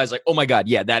quickly realized like, oh my God,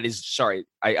 yeah,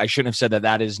 I shouldn't have said that.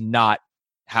 That is not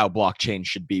how blockchain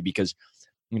should be, because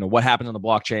what happens on the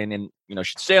blockchain and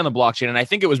should stay on the blockchain. And I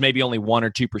think it was maybe only 1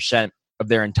 or 2% of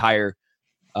their entire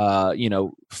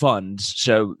funds.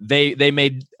 So they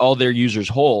made all their users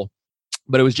whole,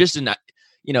 but it was just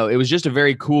a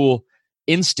very cool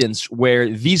instance where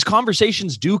these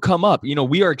conversations do come up.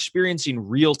 We are experiencing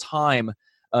real time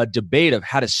debate of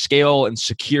how to scale and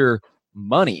secure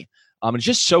money. It's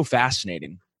just so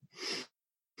fascinating.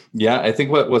 Yeah, I think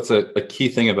what's a key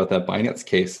thing about that Binance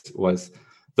case was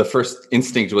the first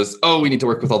instinct was, we need to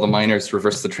work with all the miners to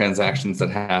reverse the transactions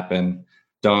that happen.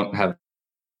 Don't have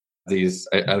these,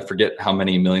 I forget how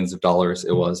many millions of dollars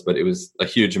it was, but it was a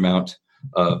huge amount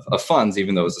of funds,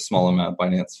 even though it was a small amount of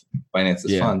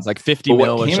Binance's funds. Like 50 mil or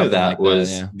something. What came of that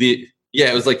was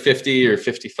Yeah, it was like 50 or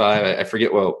 55. I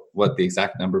forget what the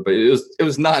exact number, but it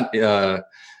was not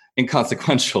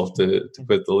inconsequential to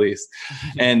put the least.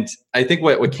 And I think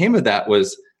what came of that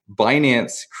was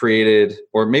Binance created,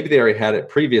 or maybe they already had it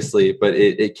previously, but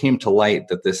it came to light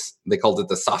that they called it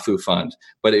the SAFU fund,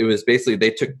 but it was basically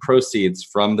they took proceeds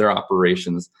from their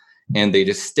operations and they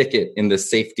just stick it in the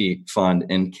safety fund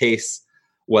in case,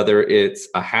 whether it's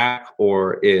a hack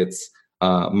or it's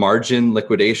margin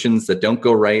liquidations that don't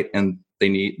go right, and they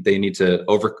need to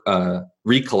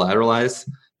recollateralize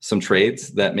some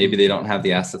trades that maybe they don't have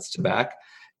the assets to back.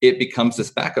 It becomes this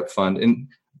backup fund. And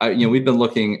we've been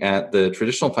looking at the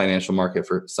traditional financial market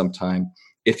for some time.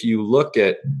 If you look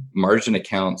at margin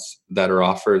accounts that are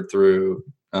offered through,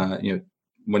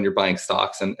 when you're buying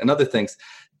stocks and other things,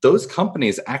 those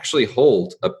companies actually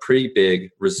hold a pretty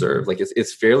big reserve. Like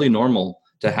it's fairly normal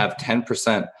to have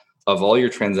 10% of all your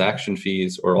transaction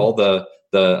fees or all the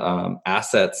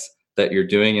assets that you're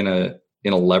doing in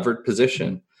a levered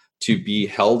position to be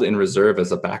held in reserve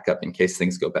as a backup in case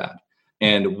things go bad.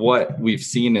 And what we've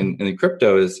seen in the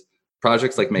crypto is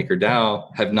projects like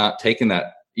MakerDAO have not taken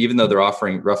that, even though they're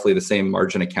offering roughly the same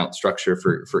margin account structure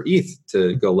for ETH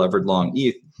to go levered long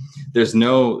ETH. There's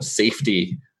no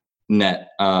safety net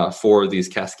for these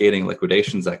cascading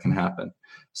liquidations that can happen.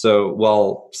 So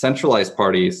while centralized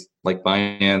parties like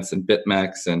Binance and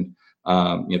BitMEX and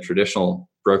traditional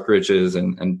brokerages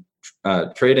and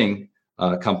trading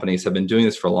companies have been doing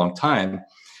this for a long time,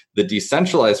 the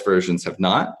decentralized versions have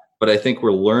not. But I think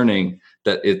we're learning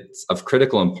that it's of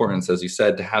critical importance, as you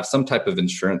said, to have some type of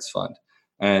insurance fund.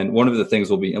 And one of the things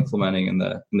we'll be implementing in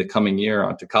the coming year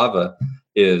onto Kava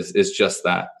is just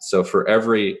that. So for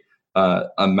every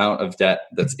amount of debt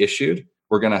that's issued,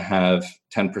 we're going to have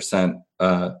 10%.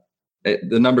 The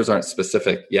numbers aren't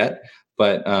specific yet,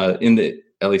 but at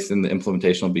least in the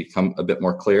implementation will become a bit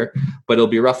more clear. But it'll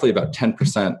be roughly about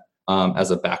 10%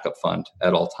 as a backup fund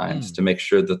at all times to make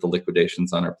sure that the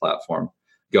liquidations on our platform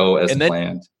go as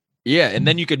planned. Yeah, and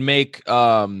then you could make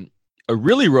a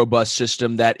really robust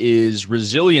system that is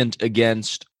resilient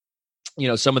against,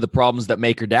 some of the problems that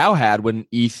MakerDAO had when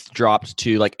ETH dropped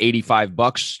to like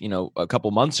 $85, a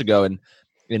couple months ago, and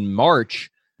in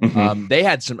March, they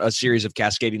had a series of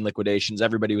cascading liquidations.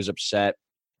 Everybody was upset.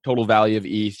 Total value of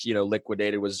ETH,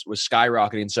 liquidated was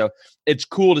skyrocketing. So it's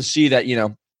cool to see that,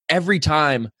 every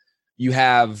time you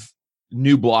have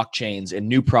new blockchains and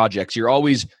new projects, you're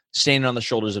always standing on the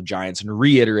shoulders of giants and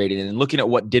reiterating and looking at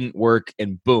what didn't work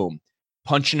and boom,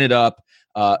 punching it up,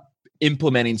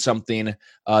 implementing something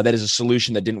that is a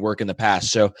solution that didn't work in the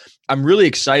past. So I'm really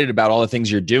excited about all the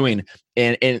things you're doing.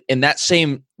 And that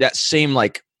same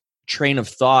like train of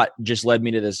thought just led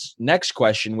me to this next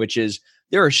question, which is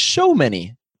there are so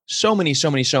many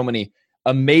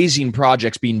amazing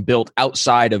projects being built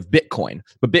outside of Bitcoin,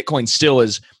 but Bitcoin still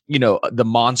is, the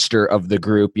monster of the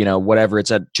group, whatever,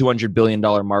 it's a $200 billion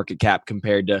market cap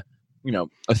compared to,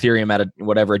 Ethereum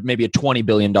at maybe a $20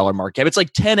 billion market cap. It's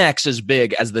like 10x as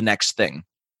big as the next thing.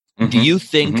 Do you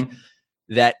think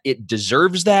that it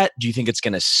deserves that? Do you think it's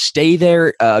going to stay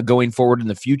there going forward in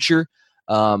the future?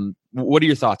 What are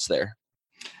your thoughts there?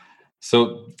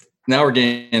 So now we're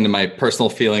getting into my personal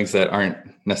feelings that aren't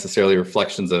necessarily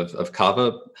reflections of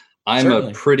Kava. I'm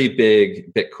Certainly. A pretty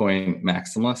big Bitcoin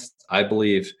maximalist. I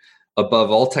believe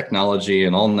above all technology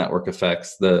and all network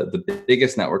effects, the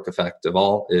biggest network effect of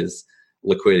all is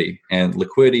liquidity. And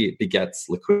liquidity begets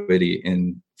liquidity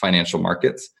in financial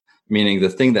markets, meaning the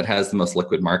thing that has the most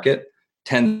liquid market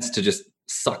tends to just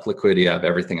suck liquidity out of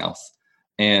everything else.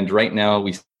 And right now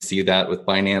we see that with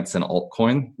Binance and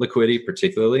altcoin liquidity,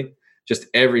 particularly. Just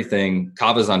everything,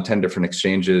 Kava's on 10 different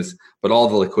exchanges, but all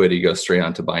the liquidity goes straight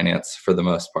onto Binance for the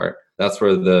most part. That's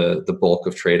where the bulk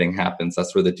of trading happens.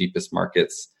 That's where the deepest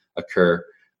markets occur.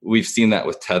 We've seen that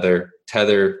with Tether.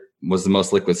 Tether was the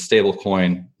most liquid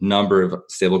stablecoin. Number of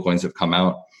stablecoins have come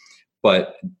out.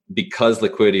 But because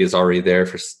liquidity is already there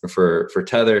for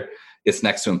Tether, it's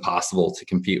next to impossible to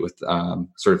compete with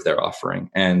sort of their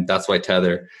offering. And that's why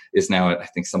Tether is now at, I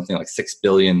think, something like 6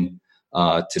 billion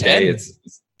today. 10.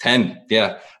 It's 10,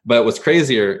 yeah. But what's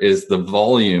crazier is the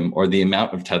volume or the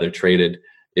amount of Tether traded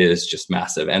is just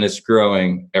massive, and it's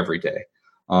growing every day.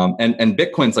 And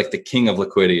Bitcoin's like the king of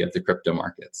liquidity of the crypto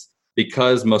markets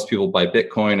because most people buy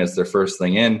Bitcoin as their first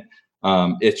thing in.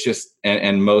 It's just,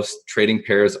 and most trading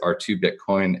pairs are to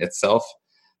Bitcoin itself.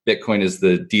 Bitcoin is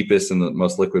the deepest and the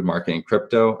most liquid market in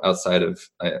crypto outside of,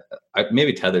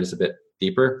 maybe Tether's a bit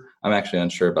deeper. I'm actually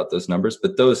unsure about those numbers,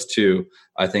 but those two,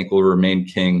 I think, will remain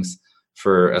kings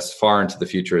for as far into the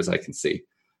future as I can see.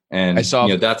 And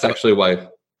that's actually why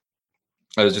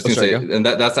I was just going to say, and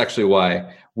that's actually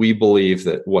why we believe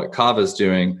that what Kava is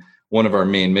doing one of our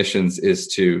main missions is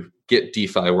to get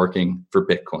DeFi working for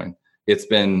Bitcoin. It's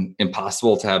been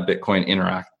impossible to have Bitcoin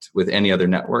interact with any other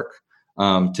network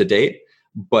to date,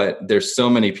 but there's so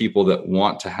many people that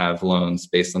want to have loans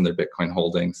based on their Bitcoin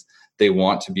holdings. They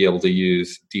want to be able to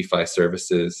use DeFi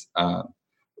services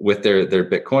with their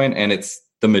Bitcoin, and it's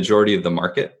the majority of the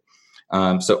market.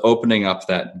 So opening up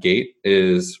that gate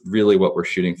is really what we're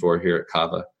shooting for here at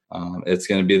Kava. It's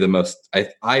going to be the most,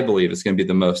 I believe it's going to be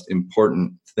the most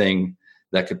important thing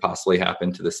that could possibly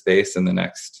happen to the space in the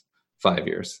next 5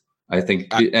 years. I think,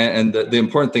 and the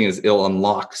important thing is it'll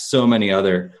unlock so many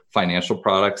other financial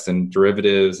products and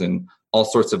derivatives and all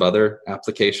sorts of other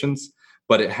applications,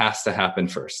 but it has to happen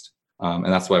first. And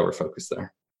that's why we're focused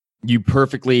there. You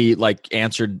perfectly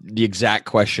answered the exact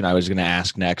question I was going to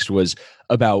ask next, was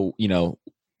about,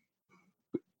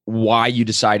 why you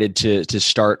decided to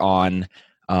start on,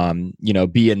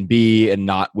 BNB and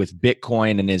not with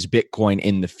Bitcoin, and is Bitcoin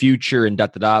in the future and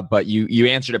but you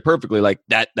answered it perfectly.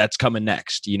 That's coming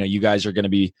next. You guys are going to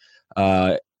be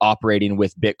operating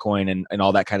with Bitcoin and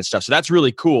all that kind of stuff. So that's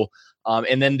really cool.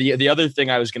 And then the other thing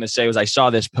I was going to say was I saw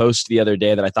this post the other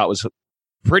day that I thought was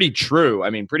pretty true. I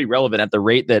mean, pretty relevant. At the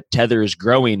rate that Tether is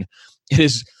growing, it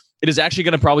is actually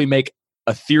going to probably make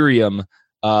Ethereum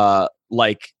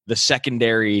like the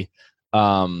secondary.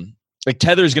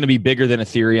 Tether is going to be bigger than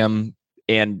Ethereum,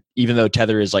 and even though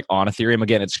Tether is on Ethereum,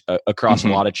 again, it's across a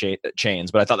lot of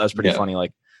chains. But I thought that was pretty funny.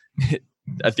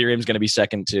 Ethereum is going to be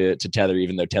second to Tether,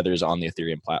 even though Tether is on the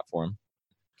Ethereum platform.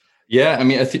 Yeah, I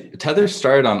mean, Tether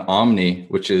started on Omni,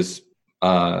 which is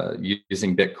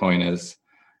using Bitcoin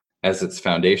as its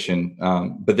foundation,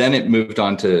 but then it moved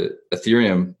on to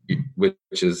Ethereum, which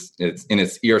is it's in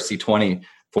its ERC20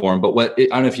 form. But I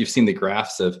don't know if you've seen the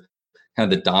graphs of kind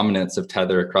of the dominance of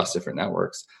Tether across different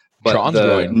networks. But Tron's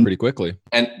growing pretty quickly.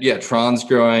 And yeah, Tron's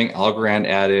growing, Algorand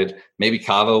added, maybe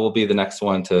Kava will be the next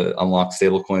one to unlock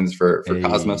stablecoins for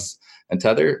Cosmos, and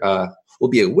Tether will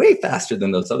be way faster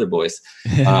than those other boys.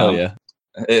 Hell yeah.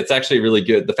 It's actually really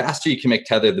good. The faster you can make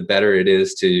Tether, the better it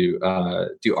is to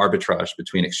do arbitrage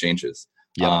between exchanges.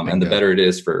 And the better it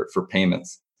is for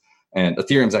payments. And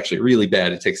Ethereum is actually really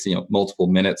bad. It takes multiple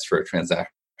minutes for a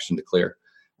transaction to clear.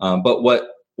 But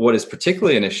what is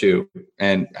particularly an issue,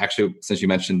 and actually since you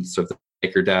mentioned sort of the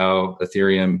MakerDAO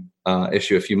Ethereum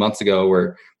issue a few months ago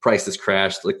where prices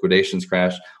crashed, liquidations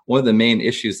crashed, one of the main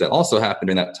issues that also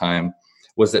happened in that time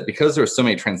was that because there were so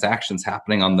many transactions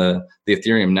happening on the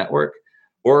Ethereum network,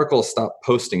 Oracle stopped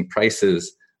posting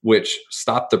prices, which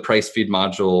stopped the price feed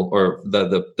module or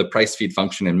the price feed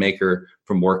function in Maker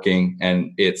from working,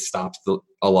 and it stopped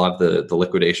a lot of the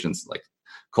liquidations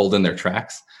cold in their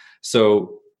tracks.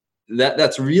 So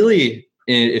that's really,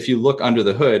 if you look under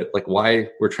the hood, why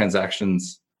were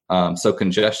transactions so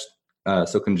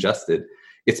congested?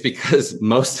 It's because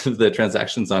most of the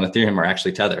transactions on Ethereum are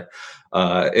actually Tether.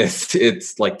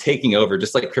 It's taking over,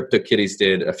 just like CryptoKitties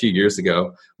did a few years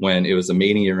ago when it was a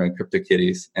mania around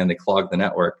CryptoKitties and they clogged the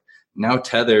network. Now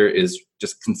Tether is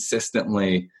just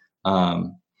consistently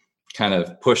kind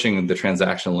of pushing the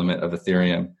transaction limit of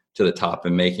Ethereum to the top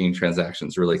and making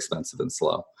transactions really expensive and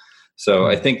slow. So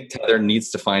I think Tether needs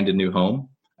to find a new home,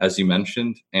 as you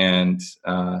mentioned, and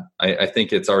I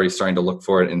think it's already starting to look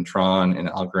for it in Tron and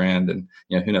Algorand, and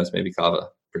who knows, maybe Kava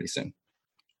pretty soon.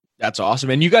 That's awesome.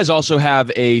 And you guys also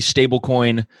have a stable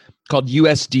coin called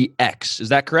USDX. Is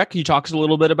that correct? Can you talk a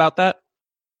little bit about that?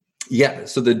 Yeah.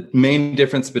 So the main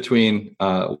difference between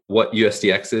what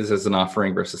USDX is as an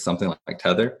offering versus something like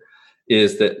Tether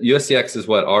is that USDX is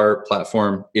what our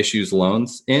platform issues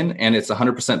loans in, and it's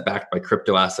 100% backed by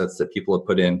crypto assets that people have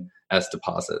put in as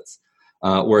deposits.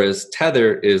 Whereas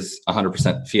Tether is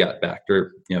 100% fiat backed,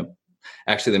 or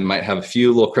actually they might have a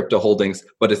few little crypto holdings,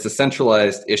 but it's a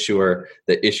centralized issuer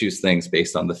that issues things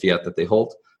based on the fiat that they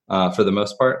hold for the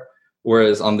most part.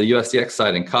 Whereas on the USDX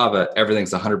side in Kava,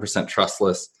 everything's 100%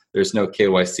 trustless. There's no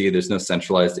KYC, there's no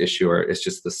centralized issuer. It's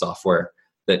just the software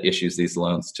that issues these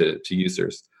loans to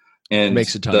users. And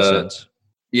makes a ton of sense.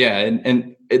 Yeah,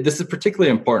 and this is particularly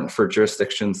important for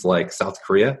jurisdictions like South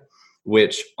Korea,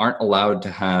 which aren't allowed to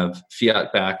have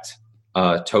fiat-backed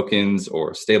tokens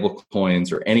or stable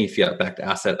coins or any fiat-backed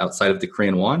asset outside of the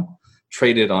Korean won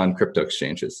traded on crypto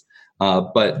exchanges.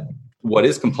 But what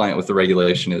is compliant with the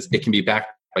regulation is it can be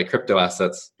backed by crypto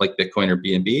assets like Bitcoin or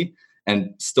BNB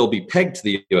and still be pegged to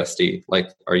the USD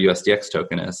like our USDX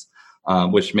token is,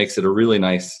 which makes it a really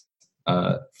nice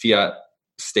fiat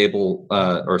stable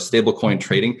or stable coin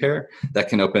trading pair that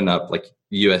can open up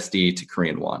USD to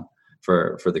Korean won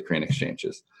for the Korean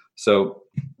exchanges. So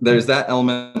there's that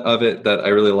element of it that I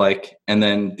really like. And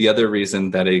then the other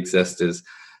reason that it exists is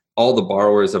all the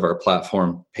borrowers of our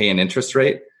platform pay an interest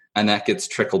rate and that gets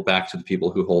trickled back to the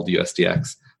people who hold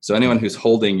USDX. So anyone who's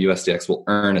holding USDX will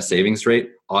earn a savings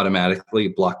rate automatically,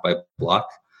 block by block,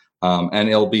 and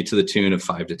it'll be to the tune of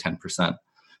 5 to 10%.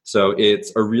 So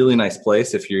it's a really nice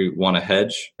place if you want to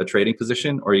hedge a trading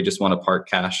position, or you just want to park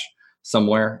cash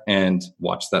somewhere and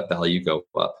watch that value go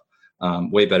up.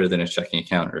 Way better than a checking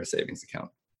account or a savings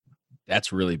account.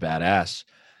 That's really badass.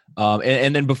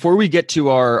 And then before we get to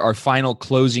our final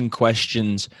closing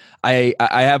questions, I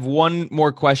have one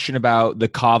more question about the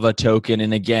Kava token.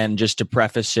 And again, just to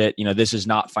preface it, this is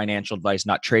not financial advice,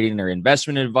 not trading or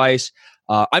investment advice.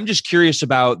 I'm just curious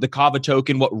about the Kava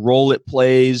token, what role it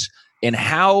plays, and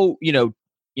how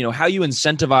how you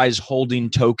incentivize holding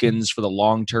tokens for the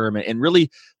long term, and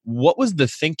really what was the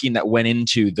thinking that went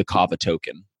into the Kava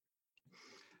token?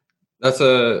 That's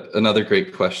another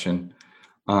great question.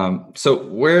 So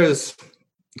whereas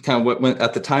kind of what went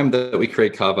at the time that we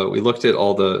created Kava, we looked at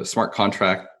all the smart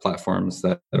contract platforms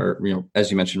that are,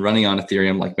 as you mentioned, running on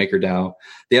Ethereum, like MakerDAO.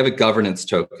 They have a governance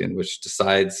token, which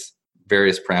decides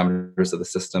various parameters of the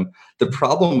system. The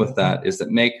problem with that is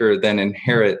that Maker then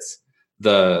inherits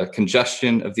the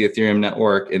congestion of the Ethereum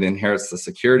network. It inherits the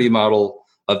security model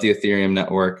of the Ethereum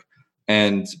network.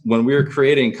 And when we were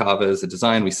creating Kava as a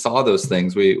design, we saw those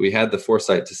things. We had the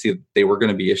foresight to see that they were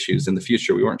going to be issues in the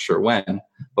future. We weren't sure when,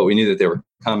 but we knew that they were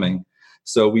coming.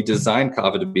 So we designed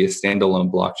Kava to be a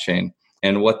standalone blockchain.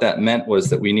 And what that meant was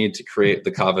that we need to create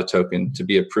the Kava token to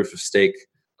be a proof of stake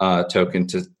token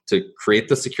to create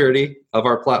the security of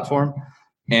our platform.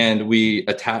 And we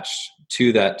attached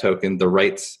to that token the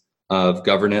rights of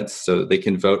governance, so they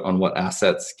can vote on what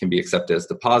assets can be accepted as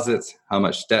deposits, how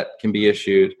much debt can be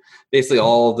issued, basically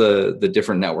all the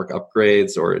different network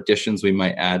upgrades or additions we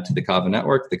might add to the Kava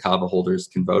network, the Kava holders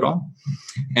can vote on.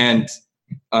 And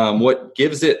what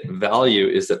gives it value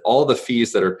is that all the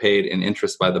fees that are paid in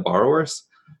interest by the borrowers,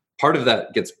 part of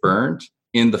that gets burned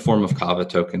in the form of Kava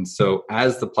tokens. So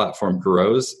as the platform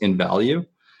grows in value,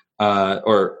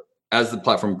 or as the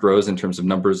platform grows in terms of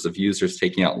numbers of users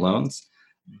taking out loans,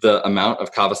 the amount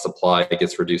of Kava supply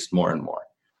gets reduced more and more,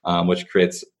 which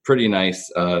creates pretty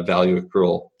nice value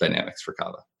accrual dynamics for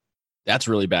Kava. That's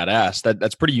really badass.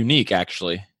 That's pretty unique,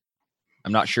 actually.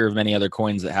 I'm not sure of many other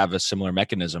coins that have a similar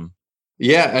mechanism.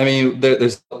 Yeah, I mean,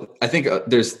 there's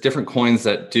different coins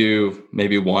that do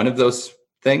maybe one of those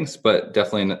things, but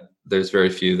definitely there's very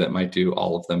few that might do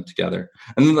all of them together.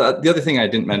 And then the other thing I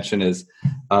didn't mention is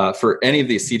for any of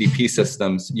these CDP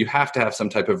systems, you have to have some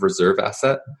type of reserve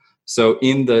asset. So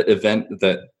in the event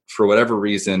that for whatever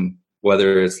reason,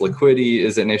 whether it's liquidity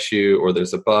is an issue or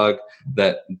there's a bug,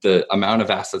 that the amount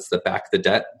of assets that back the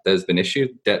debt that has been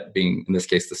issued, debt being in this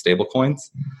case the stable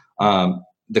coins,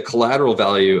 the collateral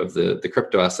value of the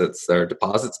crypto assets that are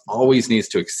deposits always needs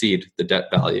to exceed the debt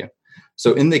value.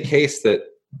 So in the case that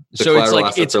so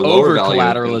it's over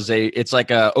collateralized. It's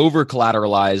like a over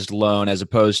collateralized loan as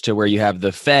opposed to where you have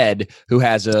the Fed who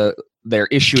has they're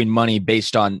issuing money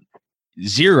based on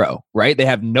zero, right? They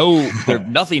have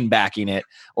nothing backing it,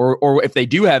 or if they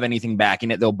do have anything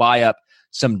backing it, they'll buy up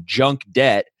some junk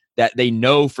debt that they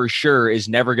know for sure is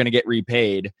never going to get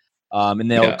repaid,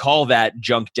 and they'll call that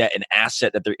junk debt an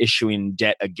asset that they're issuing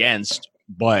debt against,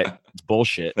 but it's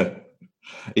bullshit.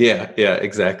 Yeah,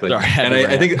 exactly. Sorry, and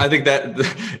I think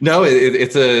that no,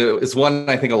 it's one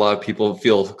I think a lot of people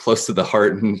feel close to the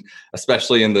heart, and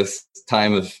especially in this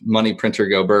time of money printer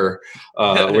go burr,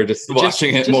 we're just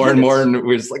watching it more and more, and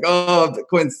we're just like, oh,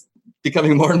 Bitcoin's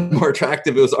becoming more and more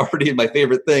attractive. It was already my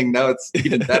favorite thing. Now it's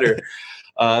even better.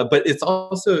 But it's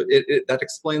also that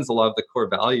explains a lot of the core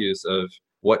values of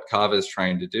what Kava is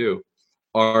trying to do.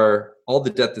 All the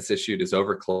debt that's issued is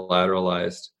over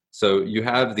collateralized. So you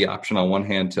have the option on one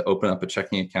hand to open up a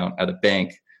checking account at a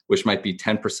bank, which might be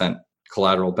 10%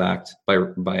 collateral backed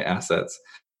by assets,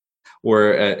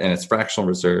 and it's fractional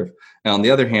reserve. And on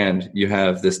the other hand, you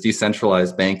have this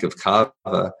decentralized bank of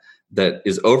Kava that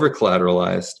is over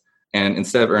collateralized. And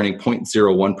instead of earning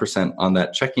 0.01% on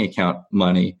that checking account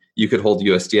money, you could hold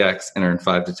USDX and earn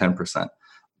 5 to 10%.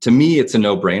 To me, it's a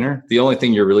no-brainer. The only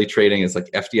thing you're really trading is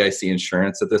like FDIC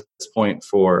insurance at this point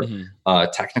for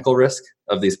technical risk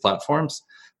of these platforms.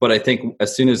 But I think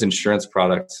as soon as insurance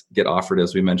products get offered,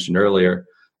 as we mentioned earlier,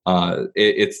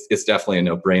 it's definitely a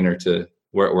no-brainer to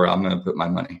where I'm going to put my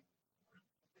money.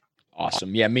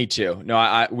 Awesome. Yeah, me too.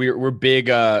 No, we're big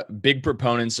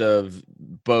proponents of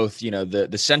both,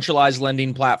 the centralized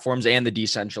lending platforms and the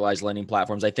decentralized lending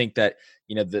platforms. I think that,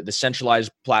 the centralized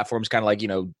platforms, kind of like,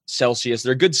 Celsius,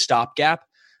 they're a good stopgap,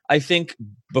 I think,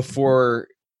 before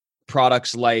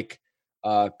products like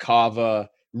Kava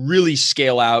really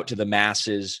scale out to the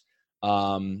masses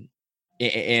and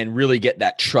really get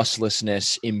that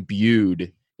trustlessness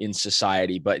imbued in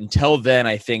society. But until then,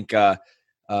 I think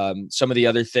some of the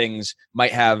other things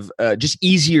might have just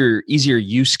easier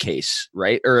use case,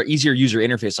 right? Or easier user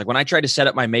interface. Like when I tried to set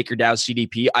up my MakerDAO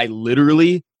CDP, I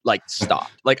literally like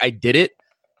stopped. Like I did it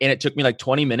and it took me like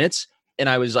 20 minutes. And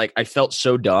I was like, I felt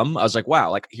so dumb. I was like, wow,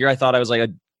 like here I thought I was like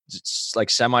a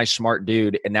semi-smart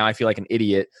dude. And now I feel like an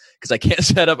idiot because I can't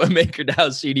set up a MakerDAO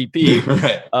CDP.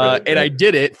 Right. And I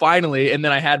did it finally. And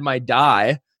then I had my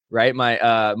DAI, right?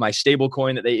 My stable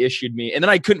coin that they issued me. And then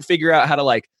I couldn't figure out how to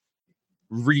like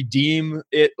redeem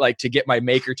it, like to get my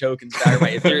Maker tokens back.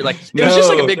 Right? Like it was just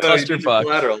like a big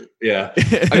clusterfuck. Yeah.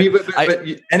 I mean, but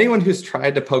anyone who's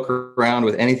tried to poke around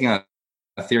with anything on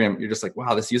Ethereum, you're just like,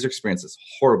 wow, this user experience is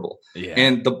horrible. Yeah.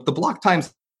 And the block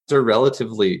times are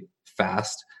relatively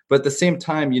fast, but at the same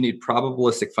time, you need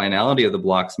probabilistic finality of the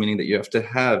blocks, meaning that you have to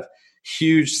have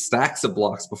huge stacks of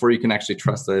blocks before you can actually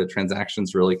trust the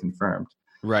transaction's really confirmed.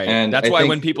 Right. And that's why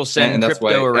when people send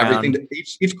crypto around,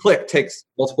 each click takes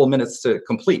multiple minutes to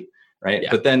complete. Right.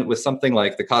 Yeah. But then with something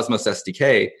like the Cosmos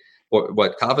SDK, or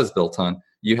what Kava's built on,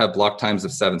 you have block times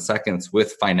of 7 seconds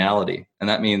with finality. And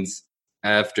that means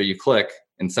after you click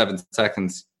in 7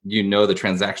 seconds, you know the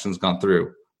transaction's gone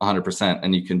through 100%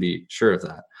 and you can be sure of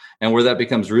that. And where that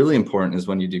becomes really important is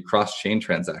when you do cross-chain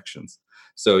transactions.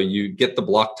 So you get the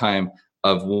block time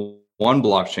of one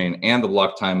blockchain and the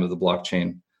block time of the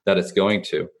blockchain that it's going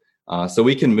to. So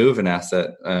we can move an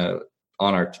asset on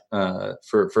our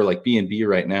for like BNB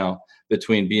right now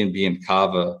between BNB and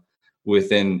Kava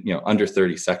within under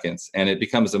 30 seconds, and it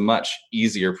becomes a much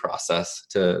easier process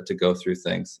to go through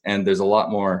things. And there's a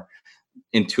lot more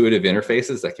intuitive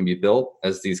interfaces that can be built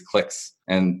as these clicks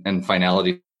and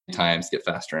finality times get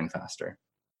faster and faster.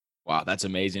 Wow, that's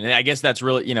amazing. And I guess that's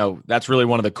really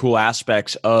one of the cool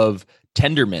aspects of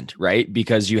Tendermint, right?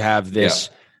 Because you have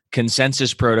this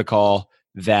consensus protocol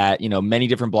that many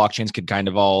different blockchains could kind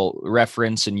of all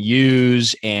reference and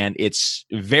use, and it's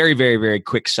very, very, very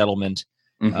quick settlement.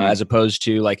 As opposed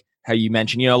to like how you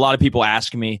mentioned, a lot of people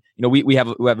ask me, we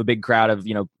have a big crowd of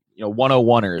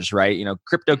 101ers, right?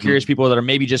 Crypto curious people that are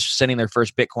maybe just sending their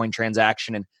first Bitcoin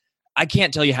transaction, and I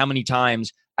can't tell you how many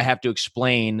times I have to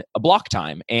explain a block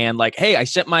time and like, hey, I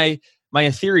sent my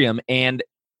Ethereum and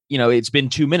it's been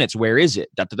 2 minutes. Where is it?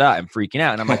 I'm freaking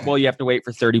out. And I'm like, well, you have to wait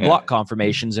for 30 block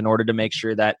confirmations in order to make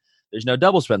sure that there's no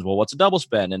double spends. Well, what's a double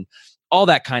spend? And all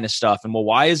that kind of stuff. And well,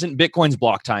 why isn't Bitcoin's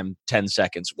block time 10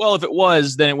 seconds? Well, if it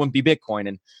was, then it wouldn't be Bitcoin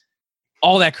and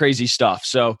all that crazy stuff.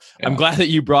 So I'm glad that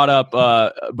you brought up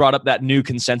that new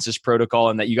consensus protocol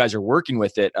and that you guys are working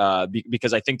with it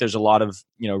because I think there's a lot of,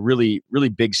 really, really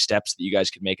big steps that you guys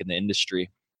could make in the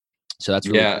industry. So that's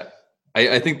really cool.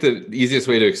 I think the easiest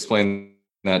way to explain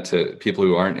that to people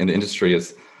who aren't in the industry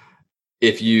is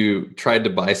if you tried to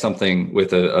buy something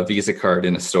with a Visa card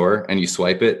in a store and you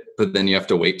swipe it, but then you have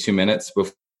to wait 2 minutes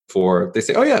before they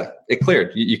say, oh yeah, it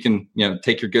cleared. You can,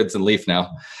 take your goods and leave now.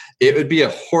 It would be a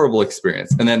horrible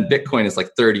experience. And then Bitcoin is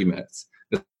like 30 minutes.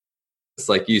 It's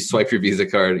like you swipe your Visa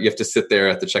card. You have to sit there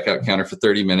at the checkout counter for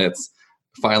 30 minutes.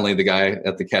 Finally, the guy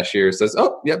at the cashier says,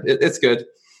 oh, yep, it's good.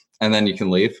 And then you can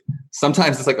leave.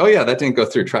 Sometimes it's like, oh yeah, that didn't go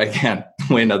through. Try again.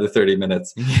 Wait another 30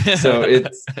 minutes. So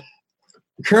it's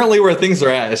currently where things are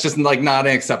at. It's just like not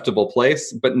an acceptable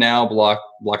place. But now block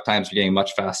times are getting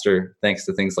much faster thanks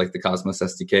to things like the Cosmos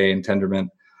SDK and Tendermint.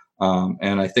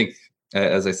 And I think,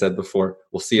 as I said before,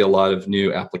 we'll see a lot of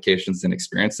new applications and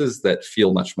experiences that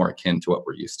feel much more akin to what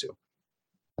we're used to.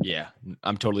 Yeah,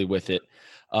 I'm totally with it.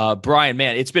 Brian,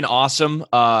 man, it's been awesome.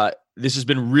 This has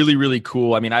been really, really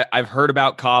cool. I mean, I've heard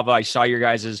about Kava. I saw your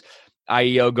guys'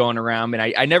 IEO going around, and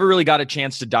I never really got a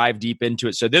chance to dive deep into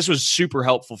it. So this was super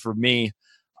helpful for me.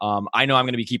 I know I'm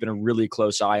going to be keeping a really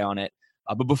close eye on it.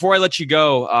 But before I let you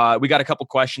go, we got a couple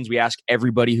questions we ask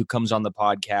everybody who comes on the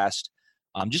podcast,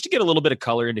 just to get a little bit of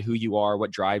color into who you are,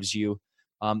 what drives you.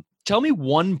 Tell me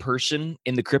one person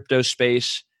in the crypto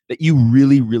space that you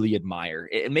really, really admire.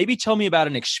 And maybe tell me about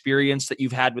an experience that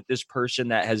you've had with this person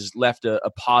that has left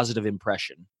a positive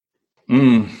impression.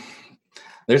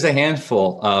 There's a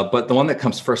handful, but the one that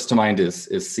comes first to mind is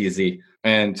CZ.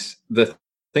 And the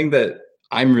thing that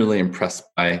I'm really impressed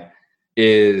by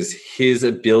is his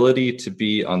ability to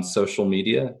be on social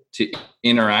media, to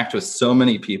interact with so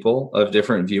many people of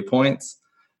different viewpoints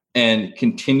and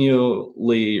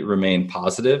continually remain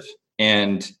positive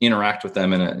and interact with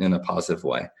them in a positive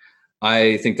way.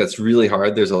 I think that's really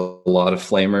hard. There's a lot of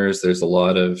flamers. There's a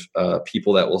lot of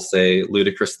people that will say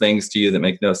ludicrous things to you that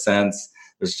make no sense.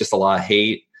 There's just a lot of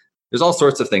hate. There's all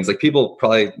sorts of things. Like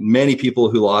many people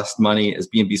who lost money as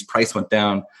BNB's price went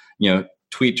down,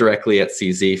 tweet directly at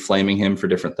CZ, flaming him for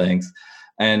different things.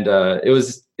 And it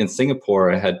was in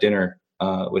Singapore. I had dinner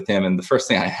with him. And the first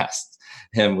thing I asked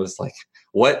him was like,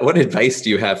 what advice do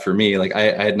you have for me? Like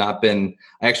I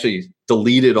actually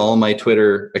deleted all my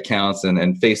Twitter accounts and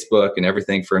Facebook and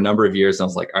everything for a number of years. And I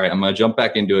was like, all right, I'm going to jump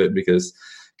back into it because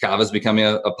Kava is becoming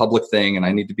a public thing and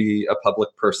I need to be a public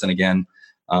person again.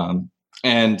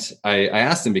 And I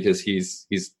asked him because he's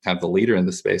kind of the leader in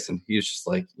the space, and he was just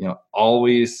like,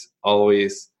 always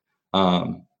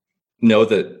know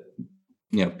that,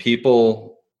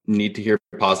 people need to hear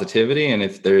positivity. And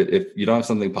if you don't have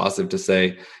something positive to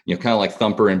say, kind of like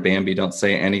Thumper and Bambi, don't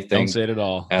say anything. Don't say it at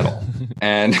all.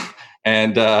 And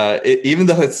even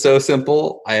though it's so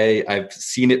simple, I've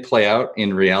seen it play out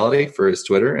in reality for his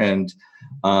Twitter, and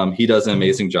he does an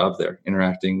amazing job there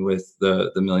interacting with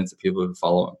the millions of people who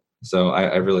follow him. So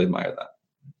I really admire that.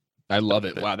 I love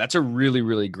it. Wow, that's a really,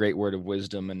 really great word of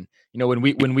wisdom. And when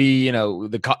we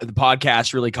the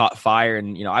podcast really caught fire,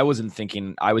 and I wasn't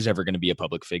thinking I was ever going to be a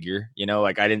public figure.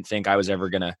 I didn't think I was ever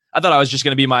gonna. I thought I was just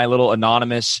going to be my little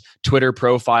anonymous Twitter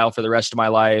profile for the rest of my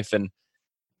life. And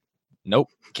nope,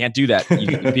 can't do that.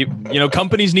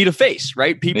 Companies need a face,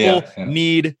 right? People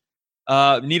need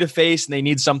a face, and they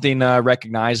need something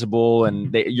recognizable.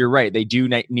 And you're right, they do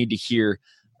need to hear.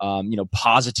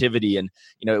 Positivity, and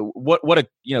what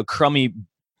a crummy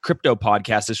crypto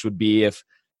podcast this would be if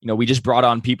we just brought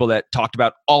on people that talked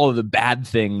about all of the bad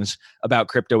things about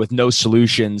crypto with no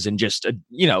solutions, and just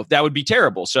that would be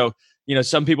terrible. So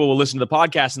some people will listen to the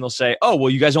podcast and they'll say, oh well,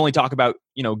 you guys only talk about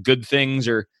good things,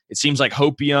 or it seems like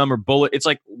hopium or bullet. It's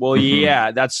like, well,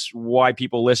 yeah, that's why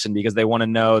people listen, because they want to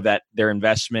know that their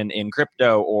investment in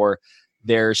crypto or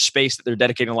their space that they're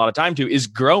dedicating a lot of time to is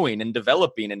growing and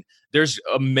developing. And there's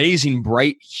amazing,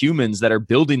 bright humans that are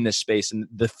building this space. And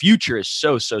the future is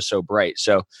so, so, so bright.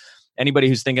 So anybody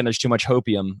who's thinking there's too much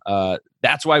hopium,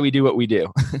 that's why we do what we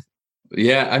do.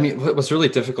 Yeah. I mean, what's really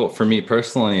difficult for me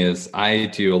personally is I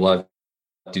do a lot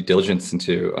of due diligence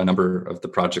into a number of the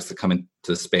projects that come into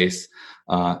the space.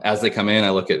 As they come in,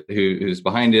 I look at who's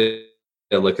behind it.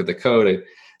 I look at the code, I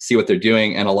see what they're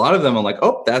doing. And a lot of them I'm like,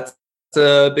 oh, that's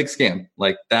a big scam.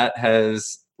 Like that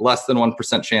has less than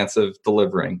 1% chance of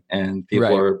delivering, and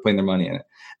people are putting their money in it.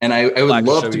 And I would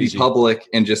love to be public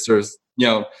and just sort of,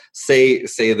 say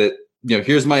that,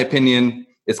 here's my opinion.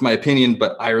 It's my opinion,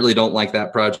 but I really don't like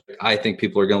that project. I think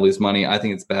people are going to lose money. I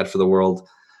think it's bad for the world.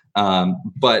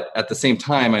 But at the same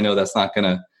time, I know that's not going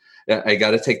to, I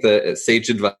got to take the sage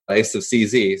advice of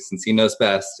CZ since he knows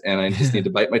best. And I just need to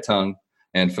bite my tongue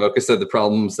and focus on the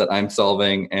problems that I'm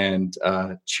solving, and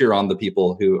cheer on the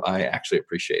people who I actually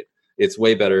appreciate. It's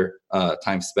way better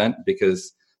time spent,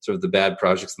 because sort of the bad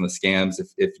projects and the scams,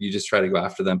 if you just try to go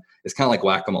after them, it's kind of like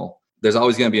whack-a-mole. There's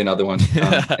always going to be another one,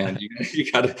 and you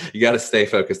got to stay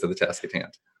focused to the task at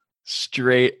hand.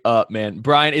 Straight up, man.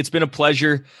 Brian, it's been a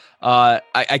pleasure.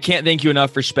 I can't thank you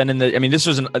enough for spending this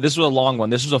was a long one.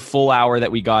 This was a full hour that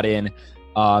we got in.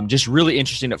 Just really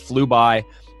interesting. It flew by.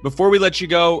 Before we let you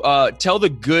go, tell the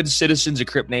good citizens of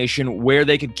Crypt Nation where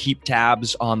they could keep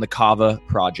tabs on the Kava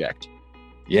project.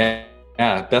 Yeah.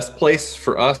 Best place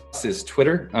for us is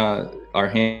Twitter. Our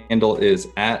handle is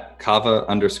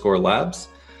 @Kava_labs.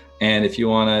 And if you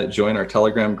want to join our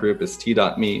Telegram group, it's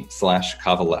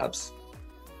t.me/Kava Labs.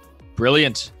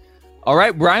 Brilliant. All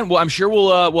right, Brian. Well, I'm sure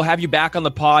we'll have you back on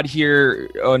the pod here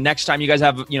next time you guys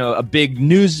have a big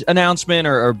news announcement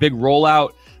or a big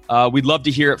rollout. We'd love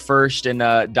to hear it first and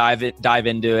dive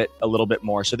into it a little bit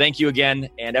more. So thank you again.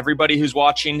 And everybody who's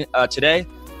watching today,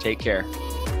 take care.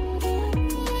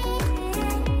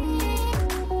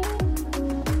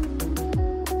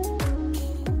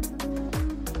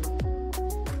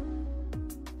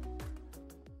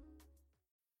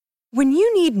 When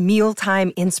you need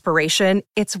mealtime inspiration,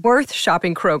 it's worth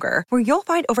shopping Kroger, where you'll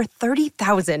find over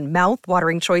 30,000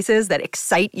 mouth-watering choices that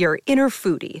excite your inner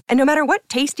foodie. And no matter what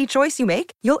tasty choice you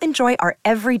make, you'll enjoy our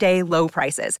everyday low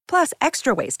prices, plus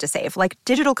extra ways to save, like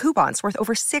digital coupons worth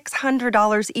over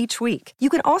 $600 each week. You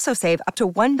can also save up to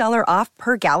 $1 off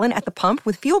per gallon at the pump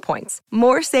with fuel points.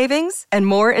 More savings and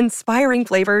more inspiring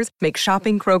flavors make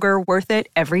shopping Kroger worth it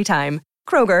every time.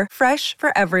 Kroger, fresh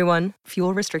for everyone.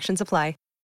 Fuel restrictions apply.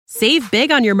 Save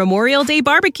big on your Memorial Day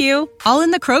barbecue, all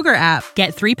in the Kroger app.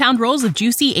 Get 3-pound rolls of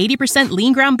juicy 80%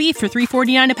 lean ground beef for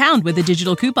 $3.49 a pound with a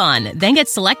digital coupon. Then get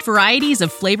select varieties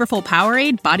of flavorful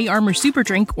Powerade, Body Armor Super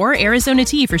Drink, or Arizona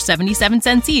tea for 77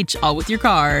 cents each, all with your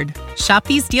card. Shop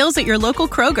these deals at your local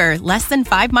Kroger, less than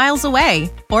 5 miles away.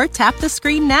 Or tap the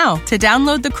screen now to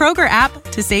download the Kroger app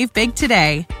to save big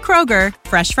today. Kroger,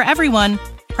 fresh for everyone.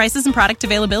 Prices and product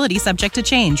availability subject to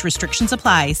change. Restrictions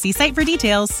apply. See site for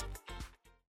details.